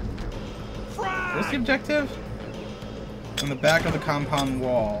 What's the objective? On the back of the compound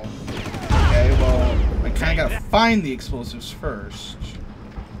wall. Okay, well, I kinda gotta find the explosives first.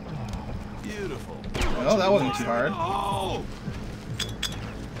 Beautiful. Well, that wasn't too hard. Oh!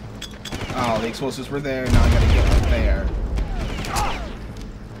 Oh, the explosives were there, now I gotta get up there.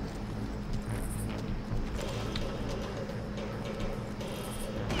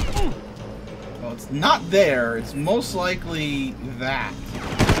 Well, it's not there, it's most likely that.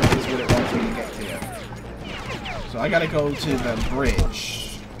 Is what it wants me to get to. So I gotta go to the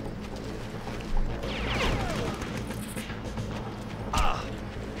bridge.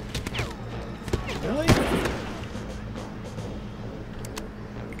 Really?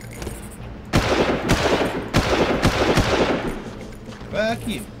 Fuck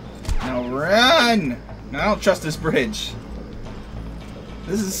you. Now run! Now I don't trust this bridge.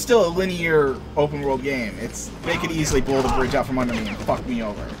 This is still a linear open world game. They could easily blow the bridge out from under me and fuck me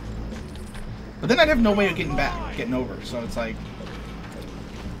over. But then I'd have no way of getting over. So it's like,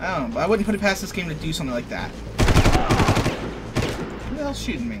 I don't know. But I wouldn't put it past this game to do something like that. Who the hell's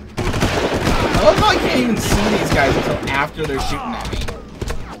shooting me? I love how I can't even see these guys until after they're shooting at me.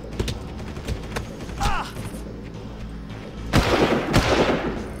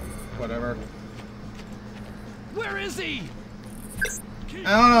 Whatever. Where is he?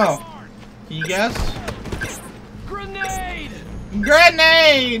 I don't know. Can you guess? Grenade!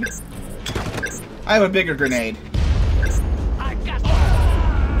 Grenade! I have a bigger grenade. I got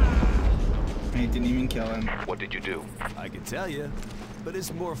And it didn't even kill him. What did you do? I can tell you, but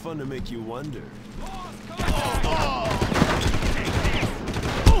it's more fun to make you wonder.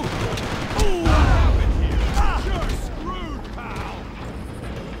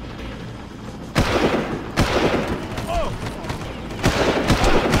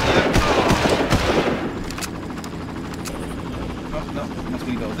 Oh, no. Must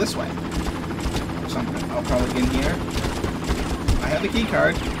be go this way. Or something. I'll probably get in here. I have the key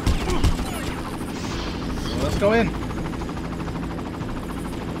card. So let's go in.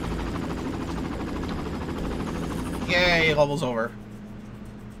 Yay, level's over.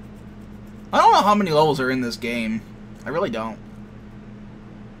 I don't know how many levels are in this game. I really don't.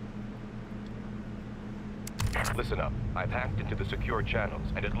 Listen up. I've hacked into the secure channels,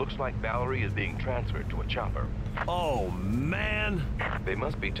 and it looks like Valerie is being transferred to a chopper. Oh, man. They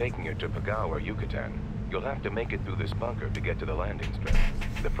must be taking her to Pagao or Yucatan. You'll have to make it through this bunker to get to the landing strip.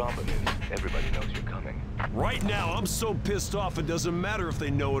 The problem is, everybody knows you're coming. Right now, I'm so pissed off it doesn't matter if they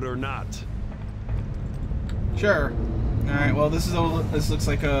know it or not. Sure. Alright, well this looks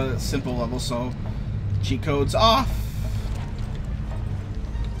like a simple level, so cheat codes off.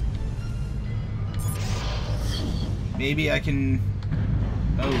 Maybe I can...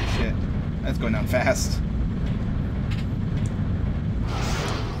 Oh shit. That's going down fast.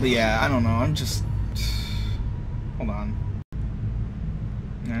 But yeah, I don't know, I'm just... Hold on.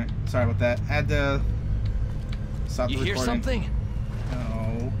 Alright, sorry about that. I had to stop the recording. You hear something?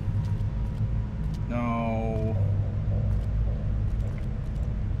 No. No.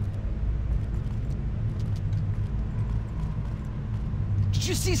 Did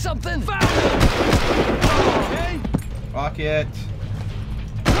you see something? Okay. Fuck it.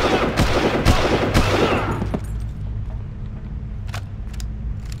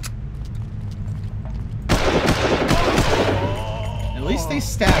 At least they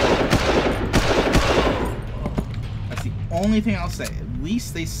stagger. That's the only thing I'll say. At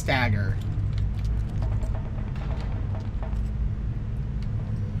least they stagger.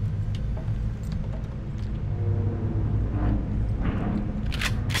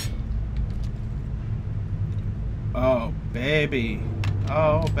 Oh, baby.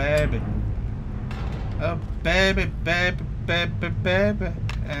 Oh, baby. Oh, baby, baby, baby, baby.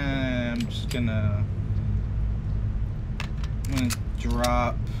 And I'm just gonna... I'm gonna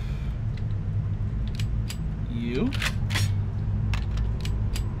drop... you.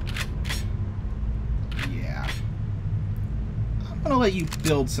 Yeah. I'm gonna let you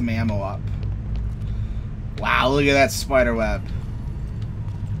build some ammo up. Wow, look at that spider web.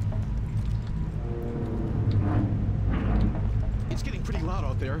 It's getting pretty loud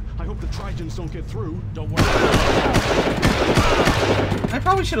out there. I hope the Trojans don't get through. Don't worry. I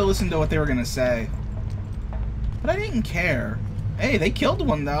probably should have listened to what they were gonna say. But I didn't care. Hey, they killed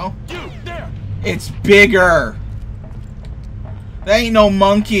one though. You, there! It's bigger. That ain't no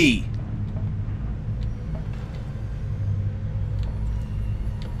monkey.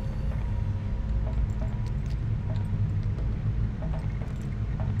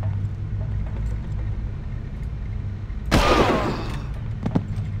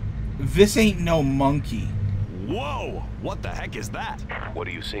 This ain't no monkey. Whoa! What the heck is that? What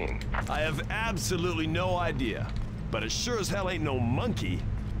are you seeing? I have absolutely no idea. But it sure as hell ain't no monkey.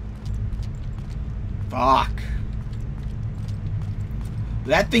 Fuck.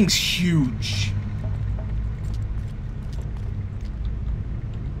 That thing's huge.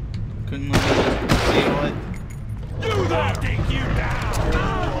 Couldn't let me just sail it. You there! I'll take you down!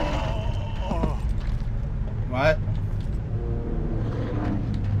 What?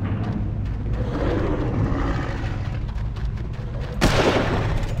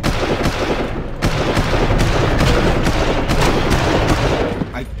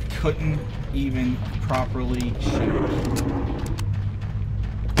 I couldn't even properly shoot.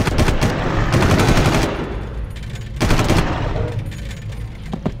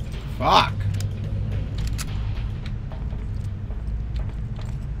 Fuck.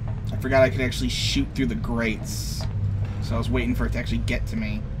 I forgot I could actually shoot through the grates. So I was waiting for it to actually get to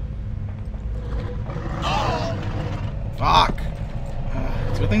me. Fuck.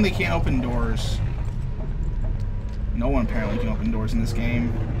 It's a good thing they can't open doors. No one apparently can open doors in this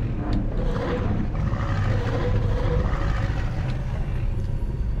game.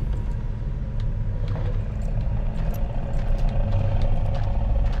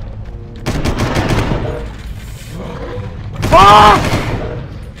 Fuck!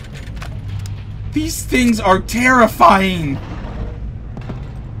 These things are terrifying!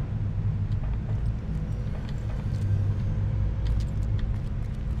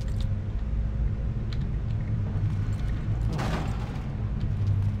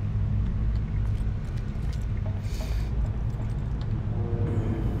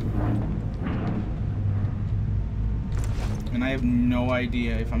 And I have no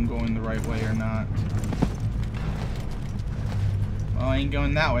idea if I'm going the right way or not. Well, I ain't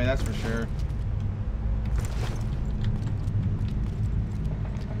going that way, that's for sure.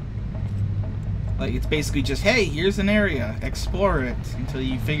 Like, it's basically just, hey, here's an area. Explore it until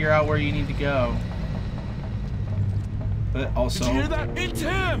you figure out where you need to go. But also... Did you hear that? It's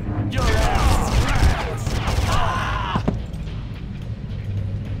him! Your ass!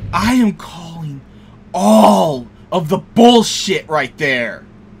 I am calling all of the bullshit right there.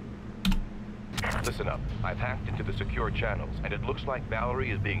 Listen up. I've hacked into the secure channels, and it looks like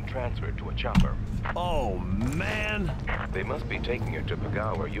Valerie is being transferred to a chopper. Oh, man. They must be taking her to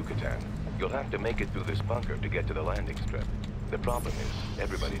Pagao or Yucatan. You'll have to make it through this bunker to get to the landing strip. The problem is,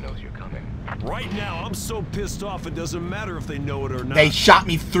 everybody knows you're coming. Right now, I'm so pissed off it doesn't matter if they know it or not. They shot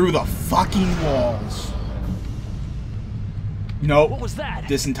me through the fucking walls. Nope. What was that?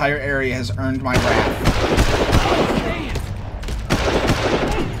 This entire area has earned my wrath. Hey.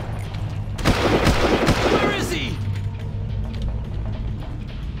 Where is he?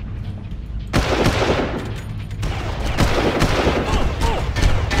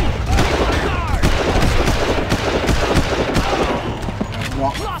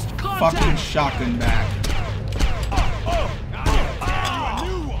 Fucking shotgun back.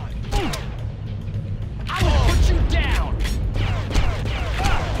 I will put you down.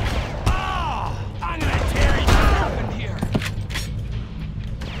 I'm gonna tear you up in here.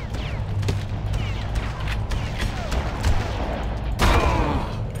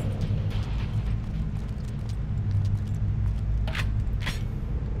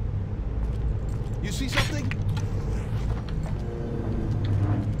 You see something?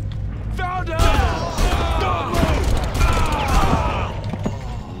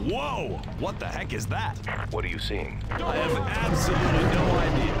 Whoa! What the heck is that? What are you seeing? I have absolutely no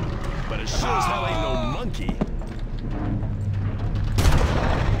idea. But it sure as hell ain't no monkey.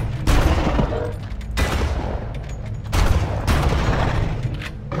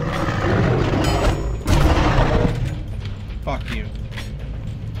 Fuck you.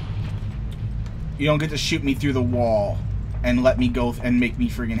 You don't get to shoot me through the wall and let me go and make me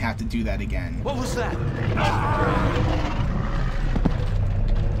friggin' have to do that again. What was that?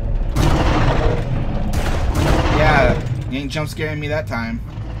 Yeah, you ain't jump scaring me that time.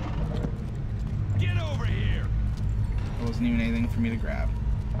 Get over here! There wasn't even anything for me to grab.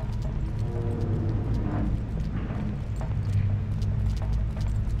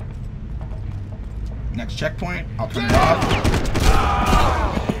 Next checkpoint, I'll turn it off.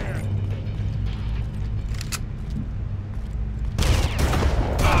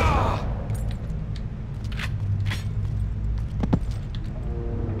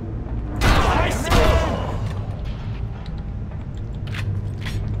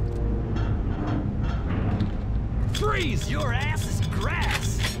 Freeze! Your ass is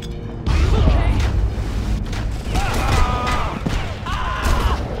grass.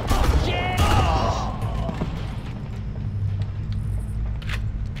 Okay.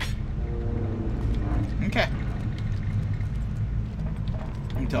 Okay.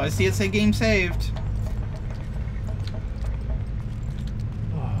 Until I see it say game saved.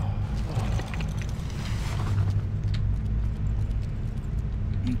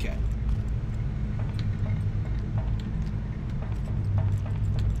 Okay.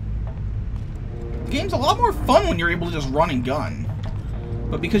 The game's a lot more fun when you're able to just run and gun.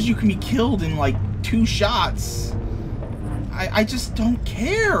 But because you can be killed in like 2 shots, I just don't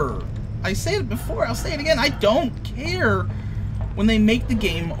care. I said it before, I'll say it again, I don't care when they make the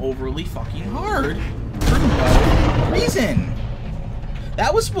game overly fucking hard for no reason.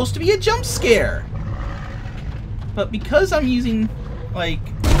 That was supposed to be a jump scare. But because I'm using like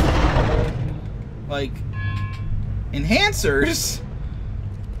enhancers,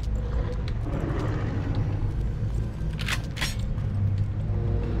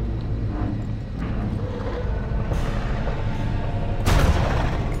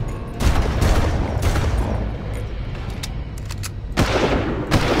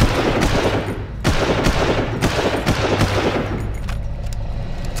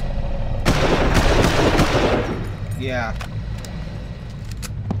 yeah,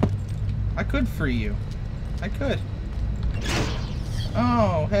 I could free you. I could.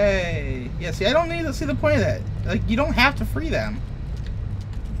 Oh, hey. Yeah, see, I don't need to see the point of that. Like, you don't have to free them.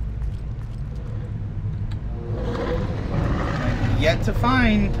 I've yet to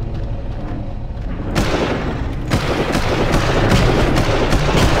find.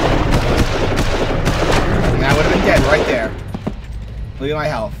 And I would have been dead right there. Look at my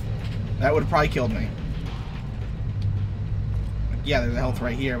health. That would have probably killed me. Yeah, there's a health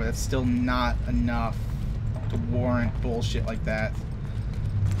right here, but it's still not enough to warrant bullshit like that.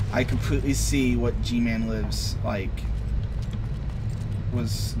 I completely see what G-Man Lives, like,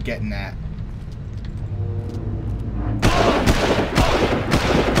 was getting at.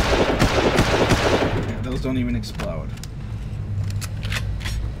 Yeah, those don't even explode.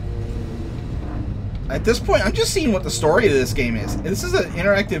 At this point, I'm just seeing what the story of this game is. This is an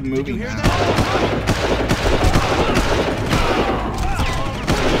interactive movie now.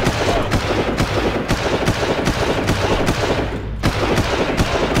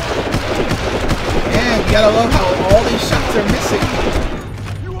 gotta love how all these shots are missing.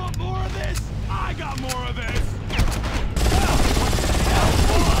 You want more of this? I got more of this.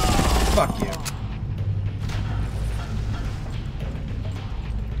 Fuck you.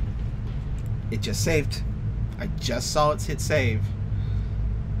 It just saved. I just saw it hit save.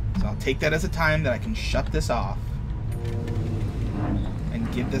 So I'll take that as a time that I can shut this off.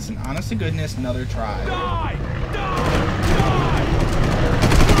 And give this an honest to goodness another try. Die! Die!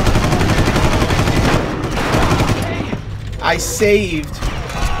 I saved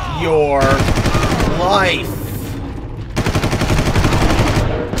your life.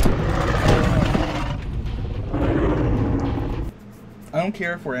 I don't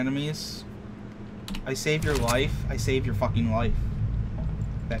care if we're enemies. I save your life. I save your fucking life.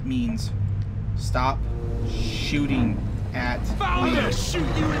 That means stop shooting at Found me. it! Shoot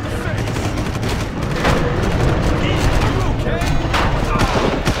you in the face! You okay?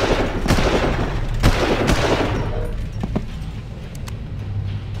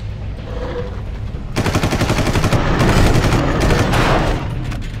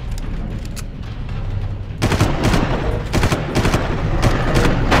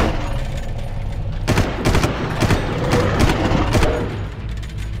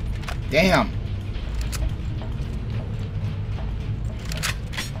 Damn.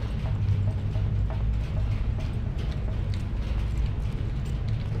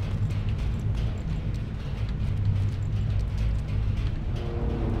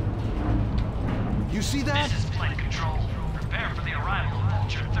 You see that? This is flight control. Prepare for the arrival of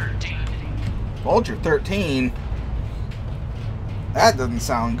Vulture 13. Vulture 13? That doesn't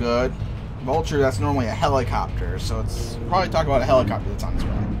sound good. Vulture, that's normally a helicopter, so it's probably talking about a helicopter that's on its way.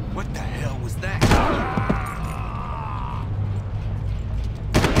 What the hell was that?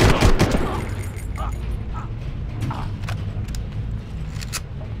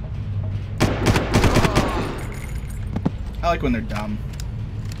 I like when they're dumb.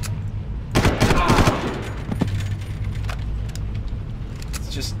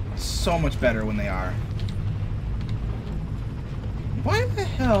 It's just so much better when they are. Why the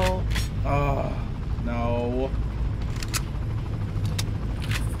hell? Oh, no.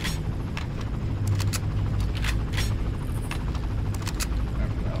 There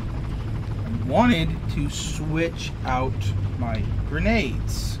we go. I wanted to switch out my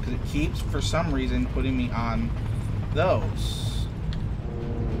grenades, because it keeps, for some reason, putting me on those.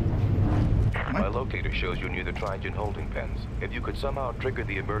 My locator shows you near the Trigen holding pens. If you could somehow trigger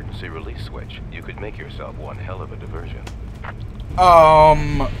the emergency release switch, you could make yourself one hell of a diversion.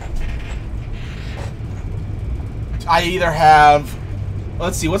 I either have,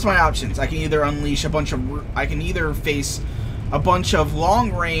 let's see, what's my options? I can either unleash a bunch of, I can either face a bunch of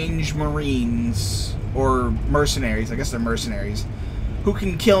long-range Marines, or mercenaries, I guess they're mercenaries, who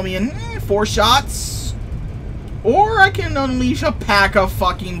can kill me in 4 shots, or I can unleash a pack of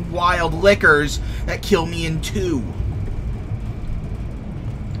fucking wild lickers that kill me in 2.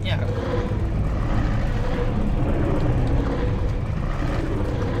 Yeah.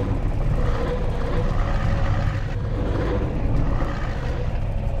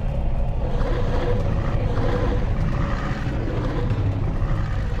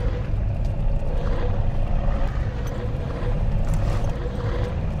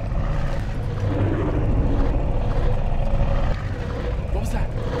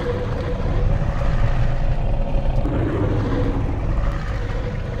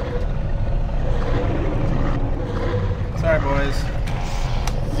 Sorry, boys.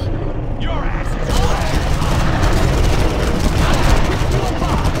 Your ass is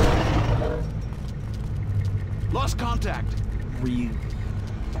Lost contact. Really?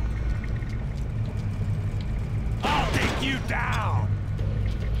 I'll take you down!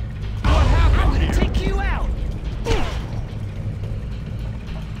 What happened here? Take you out!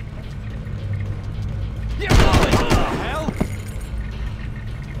 You're going! What the hell?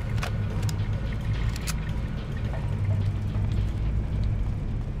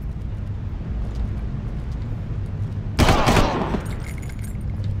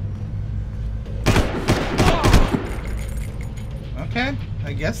 Okay,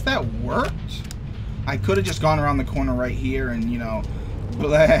 I guess that worked. I could have just gone around the corner right here and, you know,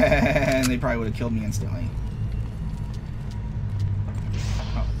 and they probably would have killed me instantly.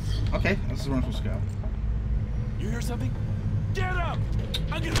 Oh, okay, this is where I'm supposed to go. You hear something? Get up!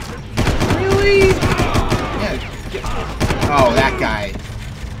 I'm gonna rip you. Really? Yeah. Oh, that guy.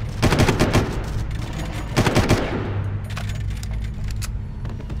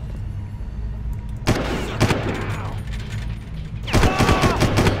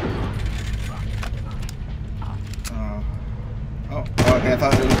 Oh, okay, I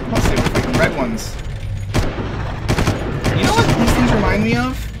thought it was, they were fighting red ones.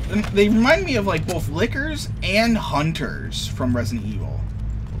 they remind me of like both lickers and hunters from Resident Evil.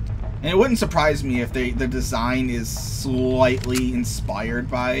 And it wouldn't surprise me if the design is slightly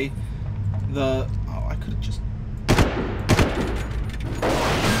inspired by the... Oh, I could have just...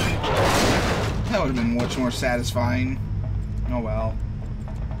 That would have been much more satisfying. Oh well.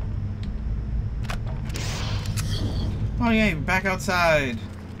 Oh yeah, back outside.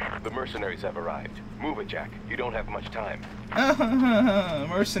 The mercenaries have arrived. Move it, Jack. You don't have much time.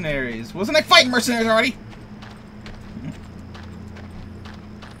 Mercenaries. Wasn't I fighting mercenaries already?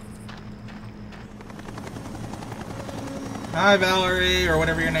 Hi, Valerie, or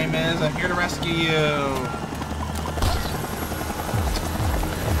whatever your name is. I'm here to rescue you.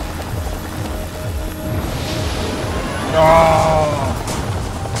 Oh!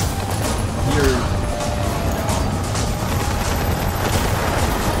 You're...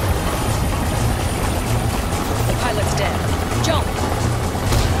 The pilot's dead. Jump!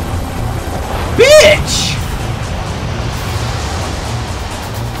 Bitch!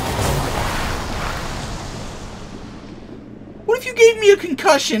 What if you gave me a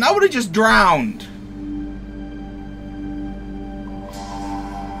concussion? I would have just drowned.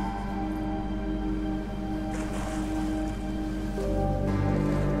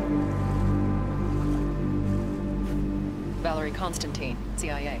 Valerie Constantine,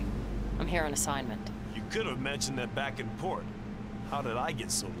 CIA. I'm here on assignment. You could have mentioned that back in port. How did I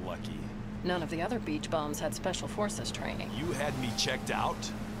get so lucky? None of the other beach bums had special forces training. You had me checked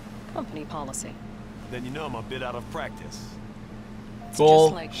out? Company policy. Then you know I'm a bit out of practice. It's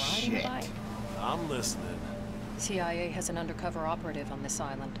just like riding a bike. I'm listening. CIA has an undercover operative on this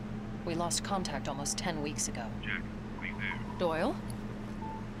island. We lost contact almost 10 weeks ago. Jack, we there. Doyle?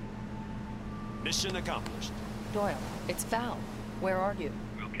 Mission accomplished. Doyle, it's Val. Where are you?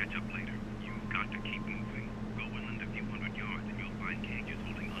 We'll catch up later. You've got to keep moving. Go inland a few hundred yards and you'll find cages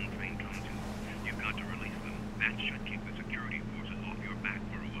holding untrained Kuni-Kun. You've got to release them. That should keep the security forces off your back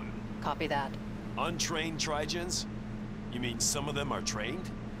for a while. Copy that. Untrained Trigens? You mean some of them are trained?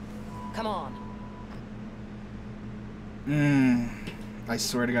 Come on. I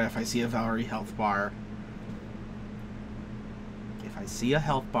swear to God, if I see a Valerie health bar... If I see a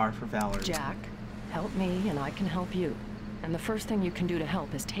health bar for Valerie... Jack, help me and I can help you. And the first thing you can do to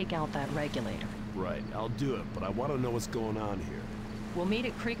help is take out that regulator. Right, I'll do it, but I want to know what's going on here. We'll meet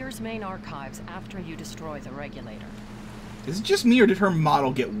at Krieger's main archives after you destroy the regulator. Is it just me, or did her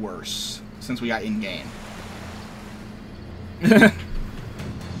model get worse since we got in-game? At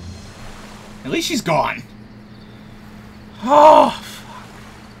least she's gone. Oh, fuck.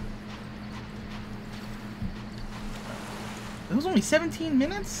 It was only 17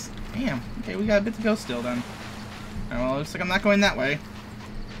 minutes? Damn. Okay, we got a bit to go still then. Alright, well, it looks like I'm not going that way.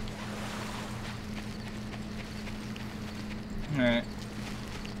 Alright.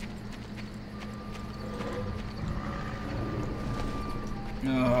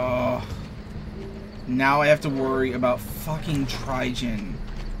 Oh. Now I have to worry about fucking Trigen.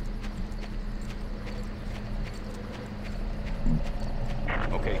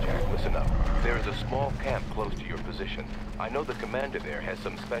 Okay, Jack, listen up. There is a small camp close to your position. I know the commander there has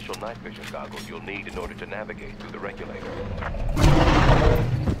some special night vision goggles you'll need in order to navigate through the regulator.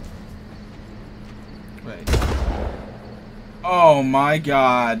 Right. Oh my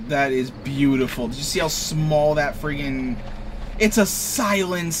God, that is beautiful. Did you see how small that friggin... It's a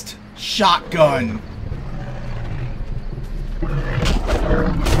silenced shotgun.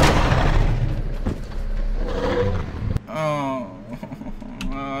 Oh.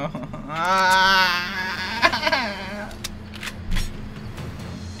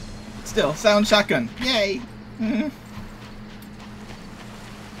 Still, silent shotgun. Yay.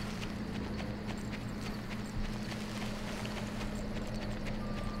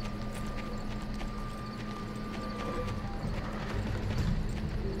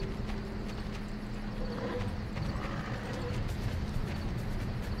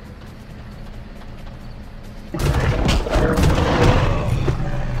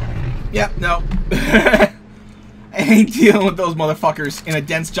 Yep, no. I ain't dealing with those motherfuckers in a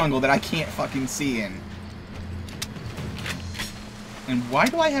dense jungle that I can't fucking see in. And why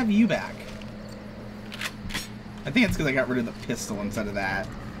do I have you back? I think it's because I got rid of the pistol instead of that.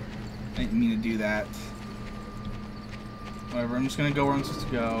 I didn't mean to do that. Whatever, I'm just gonna go where I'm supposed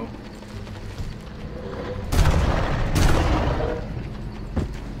to go.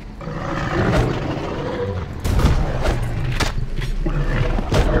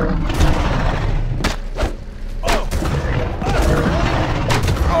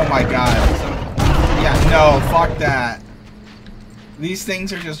 Oh my God. Yeah, no, fuck that. These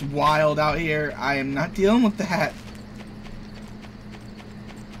things are just wild out here. I am not dealing with that.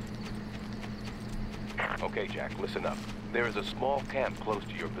 Okay, Jack, listen up. There is a small camp close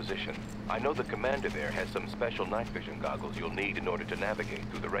to your position. I know the commander there has some special night vision goggles you'll need in order to navigate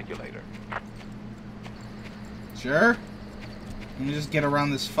through the regulator. Sure. Let me just get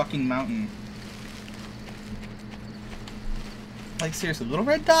around this fucking mountain. Like, seriously, little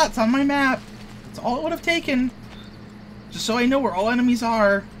red dots on my map. That's all it would have taken. Just so I know where all enemies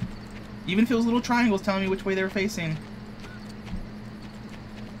are. Even if it was little triangles telling me which way they were facing.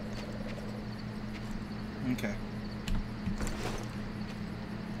 Okay.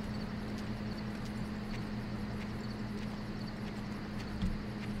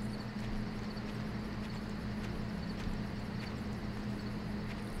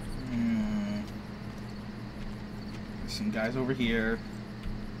 There's some guys over here.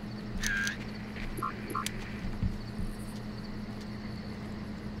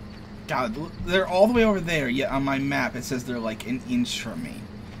 God, they're all the way over there, yet on my map it says they're like an inch from me.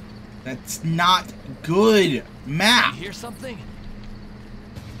 That's not good map. You hear something?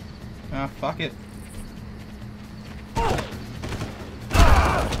 Ah, fuck it.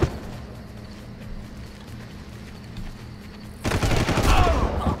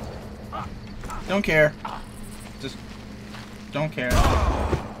 Don't care. Just don't care.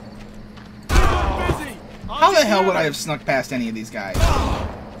 How the hell would I have snuck past any of these guys?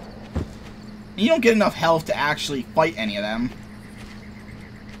 You don't get enough health to actually fight any of them.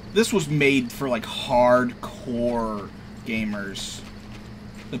 This was made for, like, hardcore gamers.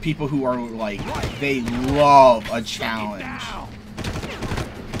 The people who are, like, they love a challenge.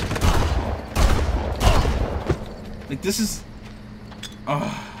 Like, this is...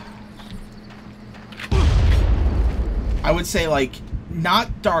 I would say, like,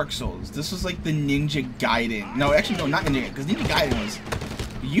 not Dark Souls. This was, like, the Ninja Gaiden. No, actually, no, not Ninja Gaiden. Because Ninja Gaiden was...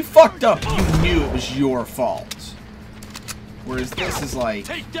 You fucked up, you knew it was your fault. Whereas this is like...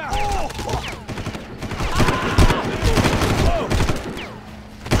 Like, no,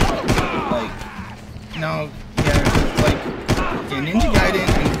 yeah, like, yeah, Ninja Gaiden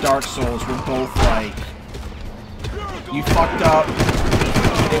and Dark Souls were both like, you fucked up,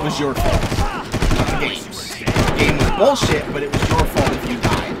 it was your fault. Not the games. The game was bullshit, but it was your fault if you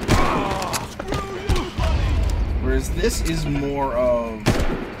died. Whereas this is more of,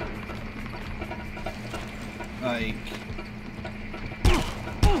 like...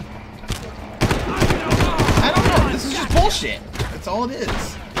 I don't know, this is just bullshit. That's all it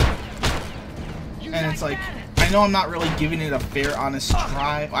is. And it's like, I know I'm not really giving it a fair, honest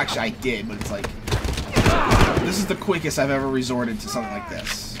try. Well, actually, I did, but it's like, this is the quickest I've ever resorted to something like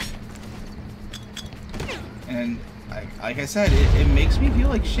this. And, like I said, it makes me feel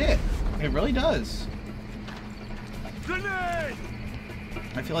like shit. It really does.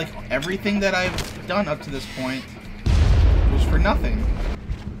 I feel like everything that I've done up to this point was for nothing.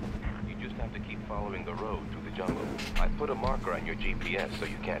 You just have to keep following the road through the jungle. I put a marker on your GPS so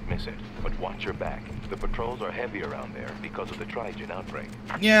you can't miss it. But watch your back. The patrols are heavy around there because of the Trigen outbreak.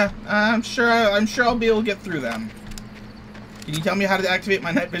 Yeah, I'm sure I'll be able to get through them. Can you tell me how to activate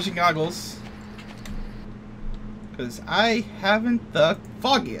my night vision goggles? Because I haven't the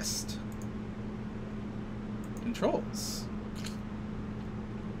foggiest. Controls.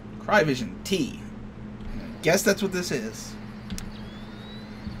 Cryvision T. I guess that's what this is.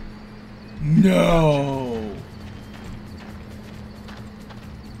 No.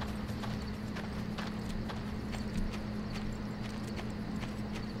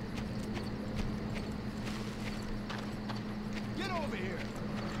 Get over here.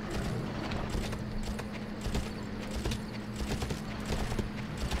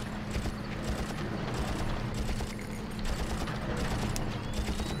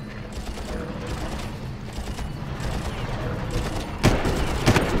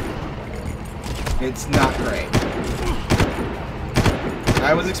 It's not great.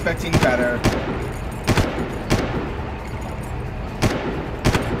 I was expecting better.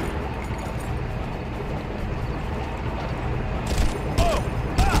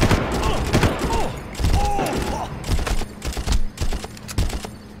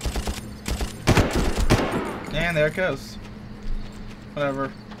 And there it goes.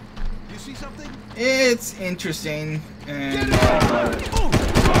 Whatever. You see something? It's interesting and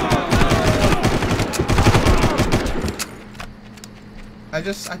I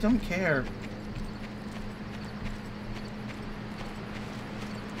don't care.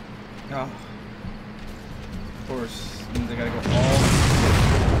 Oh. Of course. Means I gotta go all...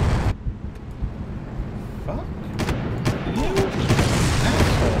 Fuck. You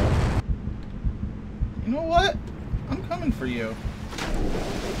asshole. You know what? I'm coming for you.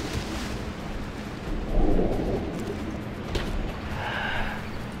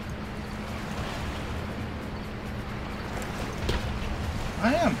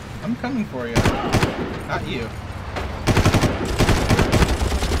 I am. I'm coming for you. Not you.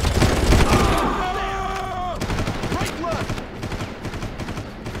 Right, left.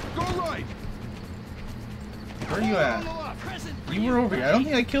 Go right. Where are you at? You were over here. I don't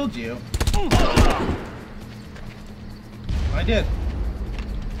think I killed you. I did.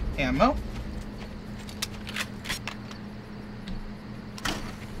 Ammo?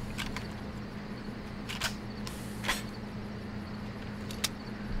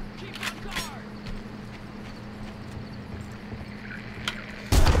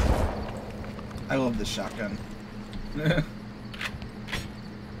 I love this shotgun.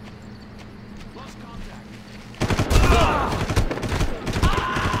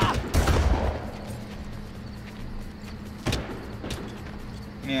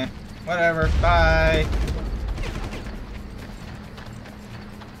 Yeah, whatever. Bye.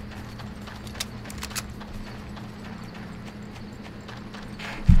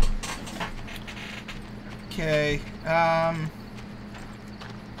 Okay.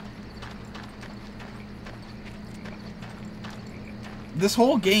 This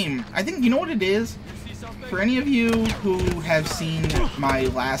whole game, I think, you know what it is? For any of you who have seen my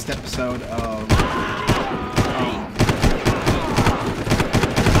last episode of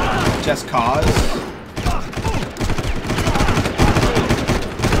Just Cause,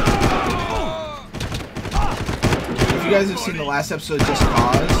 if you guys have seen the last episode of Just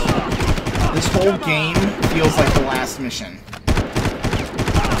Cause, this whole game feels like the last mission.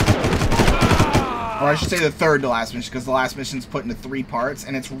 Or I should say the third to last mission, because the last mission's put into 3 parts,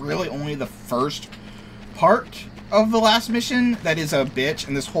 and it's really only the first part of the last mission that is a bitch,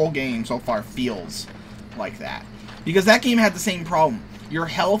 and this whole game so far feels like that. Because that game had the same problem. Your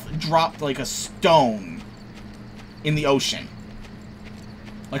health dropped like a stone in the ocean.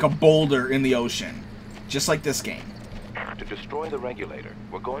 Like a boulder in the ocean. Just like this game. To destroy the regulator,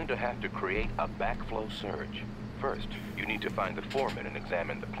 we're going to have to create a backflow surge. First, you need to find the foreman and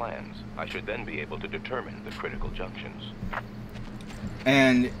examine the plans. I should then be able to determine the critical junctions.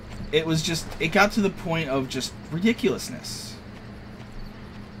 And it was just, it got to the point of just ridiculousness.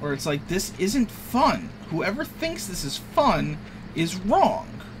 Where it's like, this isn't fun. Whoever thinks this is fun is wrong.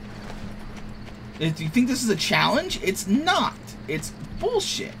 If you think this is a challenge, it's not. It's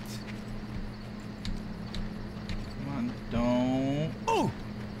bullshit. Come on, don't. Oh!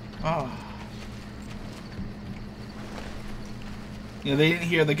 Oh. You know, they didn't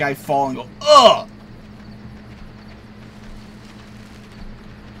hear the guy fall and go, ugh!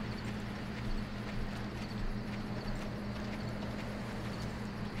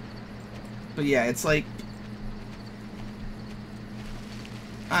 But yeah, it's like,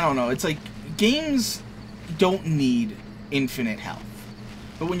 I don't know, it's like, games don't need infinite health.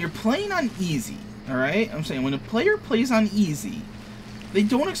 But when you're playing on easy, alright? I'm saying, when a player plays on easy, they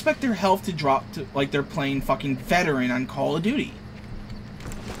don't expect their health to drop to, like they're playing fucking veteran on Call of Duty.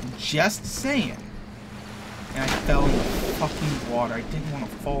 Just saying. And I fell in the fucking water. I didn't want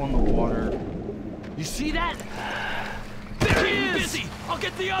to fall in the water. You see that? There he is! Busy! I'll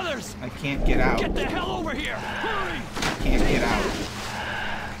get the others! I can't get out. Get the hell over here! Hurry! I can't get out.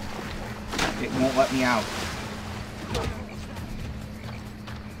 It won't let me out.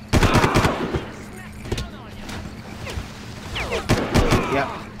 Yep.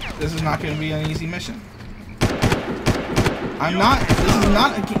 This is not going to be an easy mission. I'm not... This is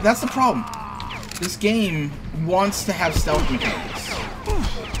not... That's the problem. This game wants to have stealth mechanics.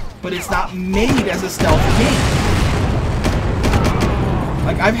 But it's not made as a stealth game.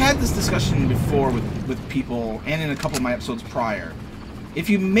 Like, I've had this discussion before with people, and in a couple of my episodes prior. If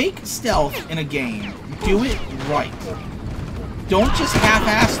you make stealth in a game, do it right. Don't just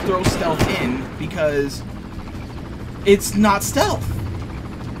half-ass throw stealth in, because it's not stealth.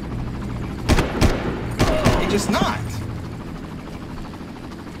 It's just not.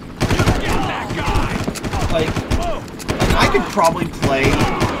 Like, I could probably play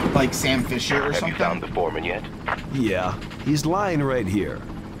like Sam Fisher or something. Have you found the foreman yet? Yeah, he's lying right here.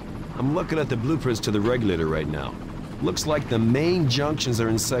 I'm looking at the blueprints to the regulator right now. Looks like the main junctions are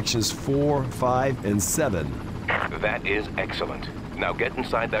in sections 4, 5, and 7. That is excellent. Now get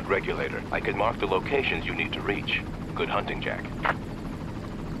inside that regulator. I can mark the locations you need to reach. Good hunting, Jack.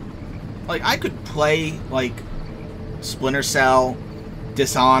 Like, I could play, like, Splinter Cell,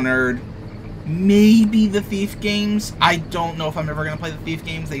 Dishonored, maybe the Thief games. I don't know if I'm ever going to play the Thief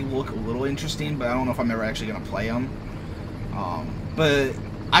games. They look a little interesting, but I don't know if I'm ever actually going to play them. But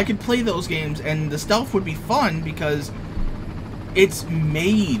I could play those games, and the stealth would be fun because it's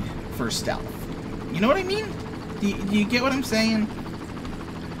made for stealth. You know what I mean? Do you get what I'm saying?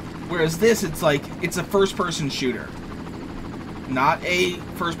 Whereas this, it's like, it's a first-person shooter. not a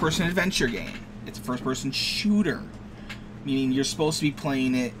first-person adventure game. It's a first-person shooter, meaning you're supposed to be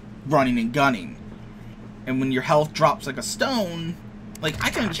playing it running and gunning. And when your health drops like a stone, like, I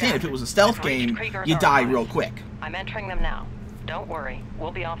can understand if it was a stealth game, you die real quick. I'm entering them now. Don't worry,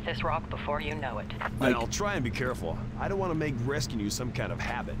 we'll be off this rock before you know it. Like, I'll try and be careful. I don't want to make rescuing you some kind of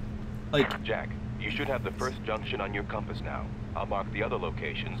habit. Like, Jack, you should have the first junction on your compass now. I'll mark the other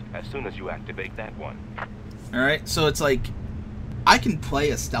locations as soon as you activate that one. alright, so it's like, I can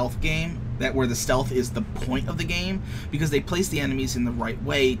play a stealth game where the stealth is the point of the game, because they place the enemies in the right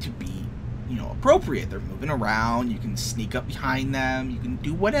way to be, you know, appropriate. They're moving around, you can sneak up behind them, you can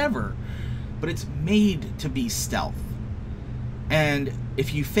do whatever. But it's made to be stealth. And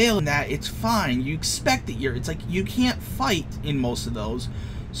if you fail in that, it's fine. You expect that it's like, you can't fight in most of those.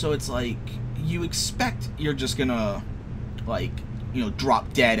 So it's like, you expect you're just gonna, like, you know,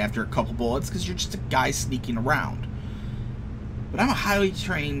 drop dead after a couple bullets, because you're just a guy sneaking around. But I'm a highly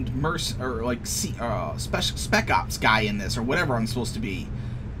trained spec ops guy in this, or whatever I'm supposed to be,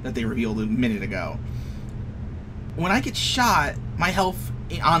 that they revealed a minute ago. When I get shot, my health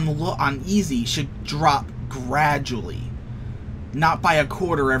on easy should drop gradually. Not by a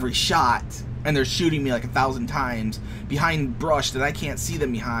quarter every shot, and they're shooting me like 1,000 times behind brush that I can't see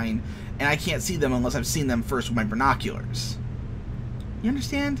them behind, and I can't see them unless I've seen them first with my binoculars. You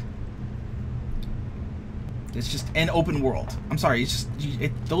understand? It's just an open world. I'm sorry, it's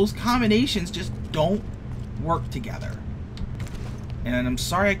just those combinations just don't work together. And I'm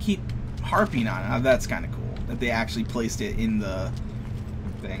sorry I keep harping on it. That's kind of cool that they actually placed it in the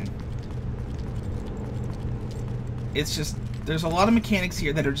thing. It's just, there's a lot of mechanics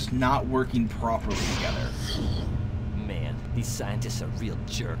here that are just not working properly together. Man, these scientists are real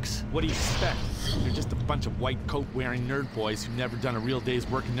jerks. What do you expect? They're just a bunch of white coat-wearing nerd boys who've never done a real day's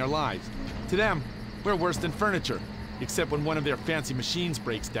work in their lives. To them, we're worse than furniture. Except when one of their fancy machines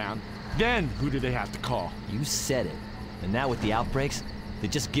breaks down. Then, who do they have to call? You said it. And now with the outbreaks, they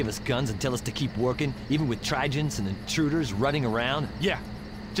just give us guns and tell us to keep working, even with Trigens and intruders running around? Yeah.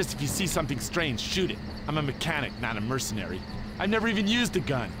 Just if you see something strange, shoot it. I'm a mechanic, not a mercenary. I've never even used a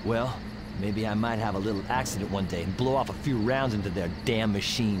gun. Well, maybe I might have a little accident one day and blow off a few rounds into their damn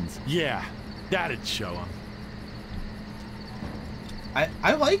machines. Yeah, that'd show them.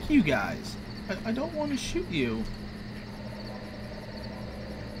 I like you guys. I don't want to shoot you.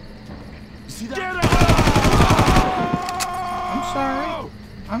 See that? I'm sorry.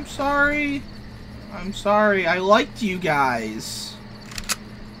 I'm sorry. I'm sorry. I liked you guys.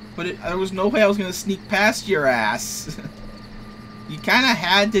 But there was no way I was going to sneak past your ass. You kind of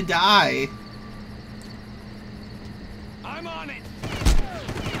had to die. I'm on it.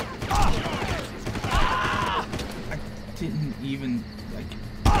 I didn't even, like...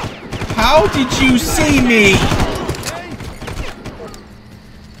 How did you see me?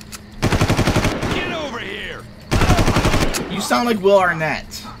 Get over here. You sound like Will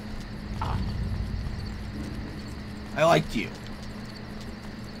Arnett. I liked you.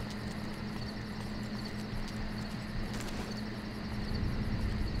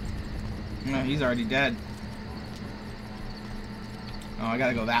 No, he's already dead. Oh, I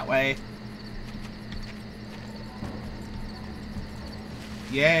gotta go that way.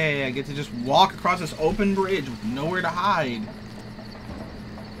 Yay, I get to just walk across this open bridge with nowhere to hide.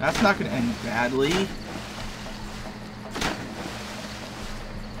 That's not gonna end badly.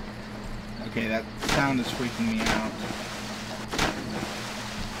 Okay, that sound is freaking me out.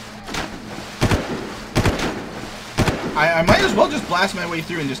 I might as well just blast my way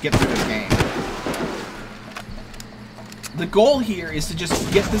through and just get through this game. The goal here is to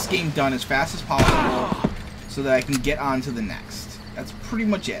just get this game done as fast as possible so that I can get on to the next. That's pretty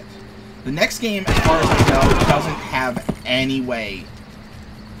much it. The next game, as far as I know, doesn't have any way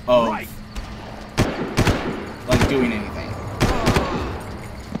of like doing anything.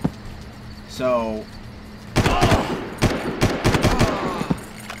 So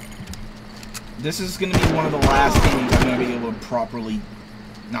this is going to be one of the last games I'm going to be able to properly,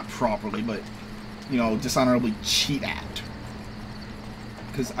 not properly, but, you know, dishonorably cheat at.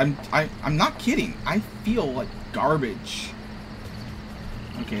 Because I'm not kidding. I feel like garbage.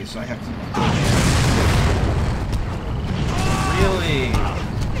 Okay, so I have to... Really?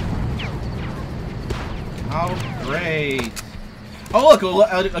 Oh, great. Oh, look,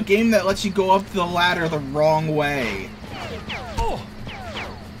 a game that lets you go up the ladder the wrong way.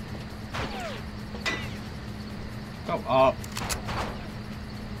 Go up.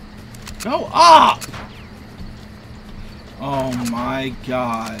 Go up! Oh my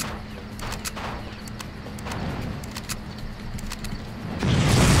god.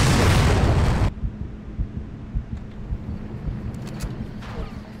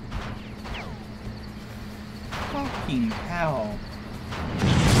 hell?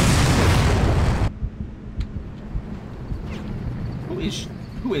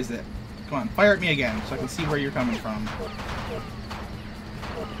 Who is it? Come on, fire at me again so I can see where you're coming from.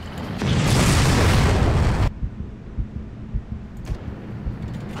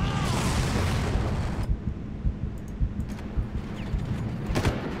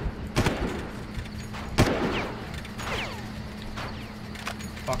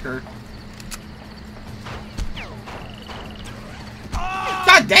 Fucker.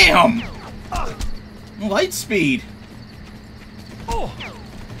 God damn! Light speed!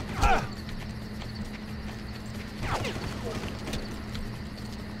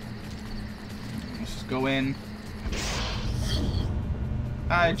 Let's just go in.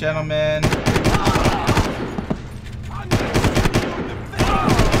 Hi, gentlemen.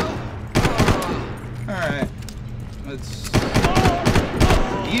 Alright. Let's...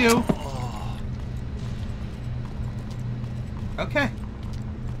 You! Okay.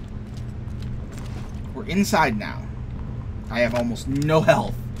 We're inside now. I have almost no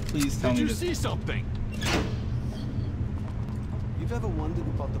health. Please tell me this. Did you see something? You've ever wondered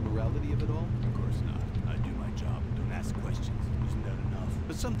about the morality of it all? Of course not. I do my job. Don't ask questions. Isn't that enough?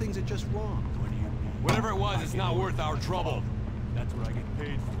 But some things are just wrong. What do you mean? Whatever it was, it's not worth our trouble. That's what I get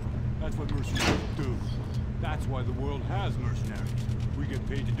paid for. That's what mercenaries do. That's why the world has mercenaries. We get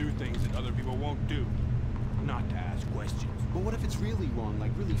paid to do things that other people won't do. Not to ask questions. But what if it's really wrong,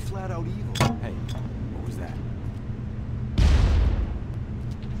 like really flat out evil? Hey, what was that?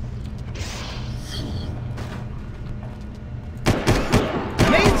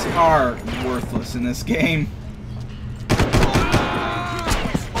 Grenades are worthless in this game.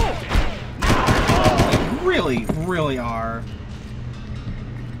 They really, really are.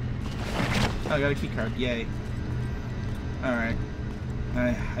 Oh, I got a key card. Yay. Alright.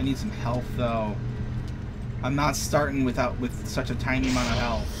 I need some health, though. I'm not starting with such a tiny amount of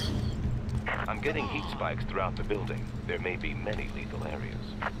health. I'm getting heat spikes throughout the building. There may be many lethal areas.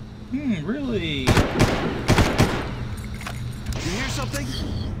 Really? You hear something?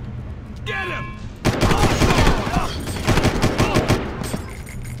 Get him!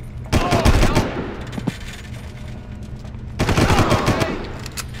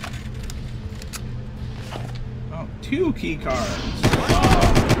 Oh, 2 key cards.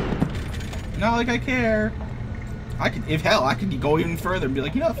 Not like I care. I could, if hell, I could go even further and be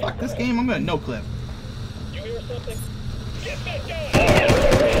like, you know, fuck this game. I'm gonna no clip. You hear something? Get back down!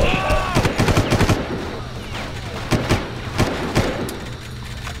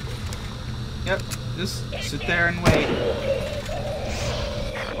 Yep, just sit there and wait.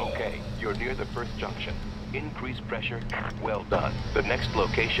 Okay, you're near the first junction. Increase pressure. Well done. The next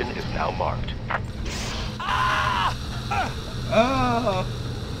location is now marked. Oh!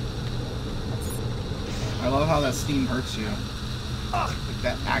 I love how that steam hurts you. Like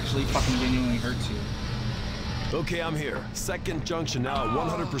that actually fucking genuinely hurts you. Okay, I'm here. Second junction now,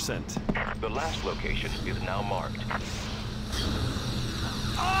 100%. The last location is now marked.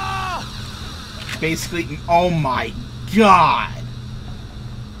 Basically, oh my god!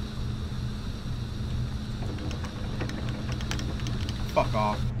 Fuck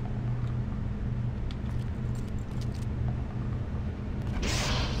off.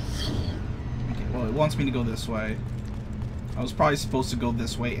 Okay, well, it wants me to go this way. I was probably supposed to go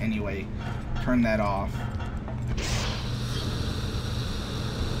this way anyway. Turn that off.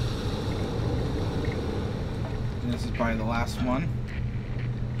 And this is probably the last one.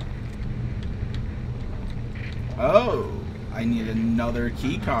 Oh, I need another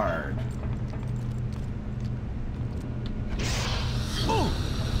key card.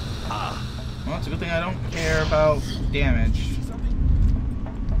 Well, it's a good thing I don't care about damage.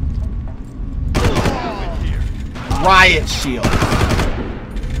 Riot shield.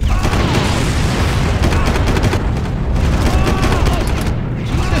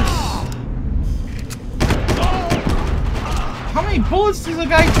 Jesus. How many bullets does a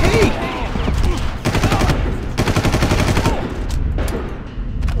guy take?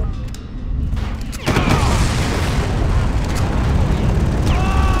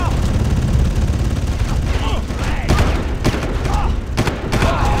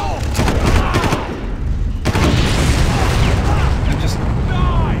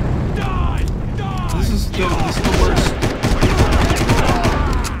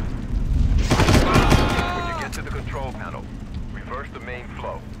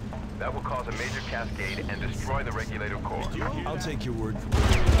 I'll take your word for it.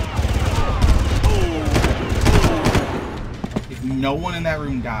 If no one in that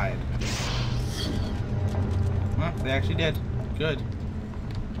room died. Well, they actually did. Good.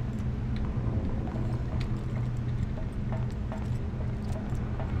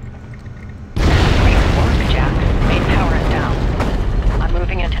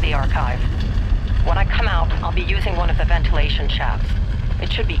 archive. When I come out, I'll be using one of the ventilation shafts.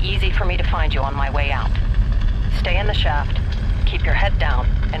 It should be easy for me to find you on my way out. Stay in the shaft, keep your head down,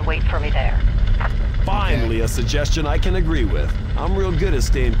 and wait for me there. Finally, a suggestion I can agree with. I'm real good at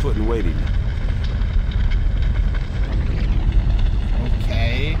staying put and waiting.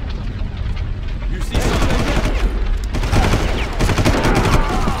 Okay. You see something?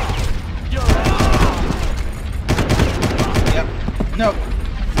 Yep. Nope.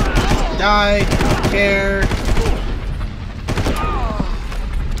 Die. Care.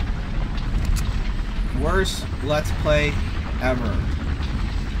 Worst Let's Play ever.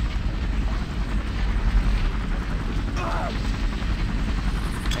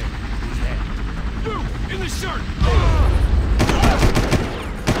 In the shirt!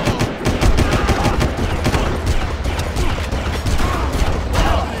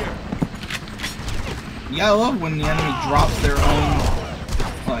 Yeah, I love when the enemy drops their own,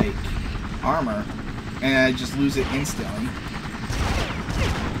 like, armor, and I just lose it instantly.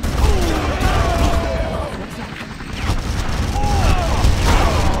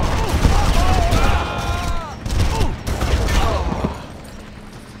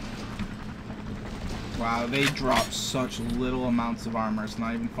 Wow, they drop such little amounts of armor, it's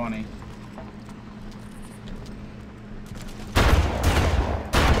not even funny.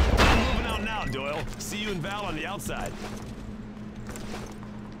 Moving out now, Doyle. See you and Val on the outside.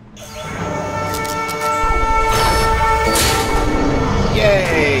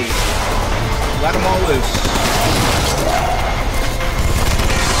 Yay! Let them all loose.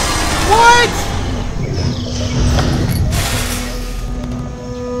 What?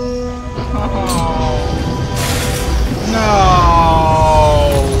 Oh. No!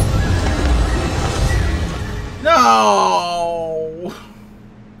 No!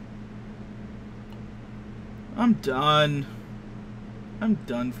 I'm done. I'm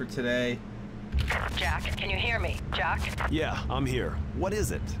done for today. Jack, can you hear me? Jack? Yeah, I'm here. What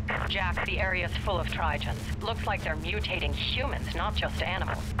is it? Jack, the area's full of Trigens. Looks like they're mutating humans, not just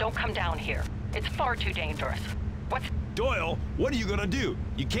animals. Don't come down here. It's far too dangerous. What's... Doyle, what are you gonna do?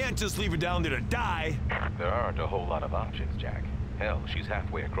 You can't just leave her down there to die. There aren't a whole lot of options, Jack. Hell, she's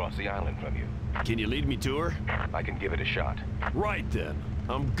halfway across the island from you. Can you lead me to her? I can give it a shot. Right then.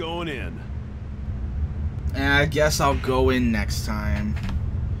 I'm going in. And I guess I'll go in next time.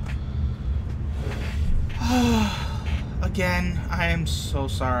 Again, I am so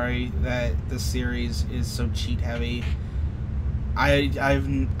sorry that the series is so cheat heavy. I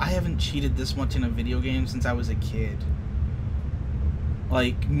haven't cheated this much in a video game since I was a kid.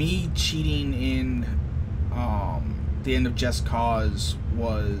 Like, me cheating in the end of Just Cause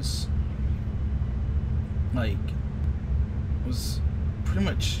was pretty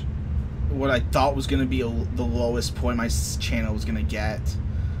much what I thought was gonna be the lowest point my channel was gonna get.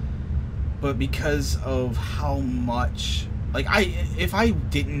 But because of how much, like, if I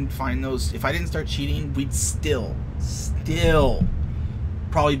didn't find those, if I didn't start cheating, we'd still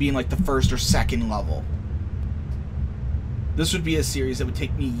probably be in like the first or second level. This would be a series that would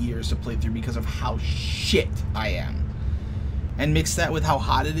take me years to play through because of how shit I am. And mix that with how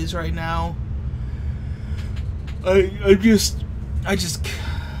hot it is right now, I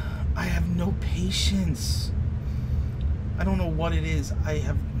have no patience. I don't know what it is. I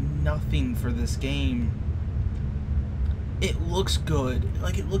have nothing for this game. It looks good.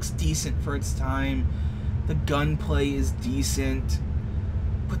 Like, it looks decent for its time. The gunplay is decent.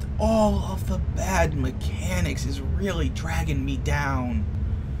 But all of the bad mechanics is really dragging me down.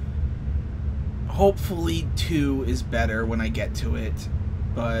 Hopefully 2 is better when I get to it.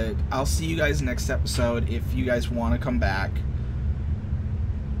 But I'll see you guys next episode if you guys want to come back.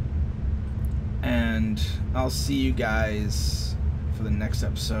 And I'll see you guys for the next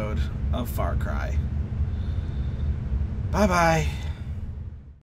episode of Far Cry. Bye-bye.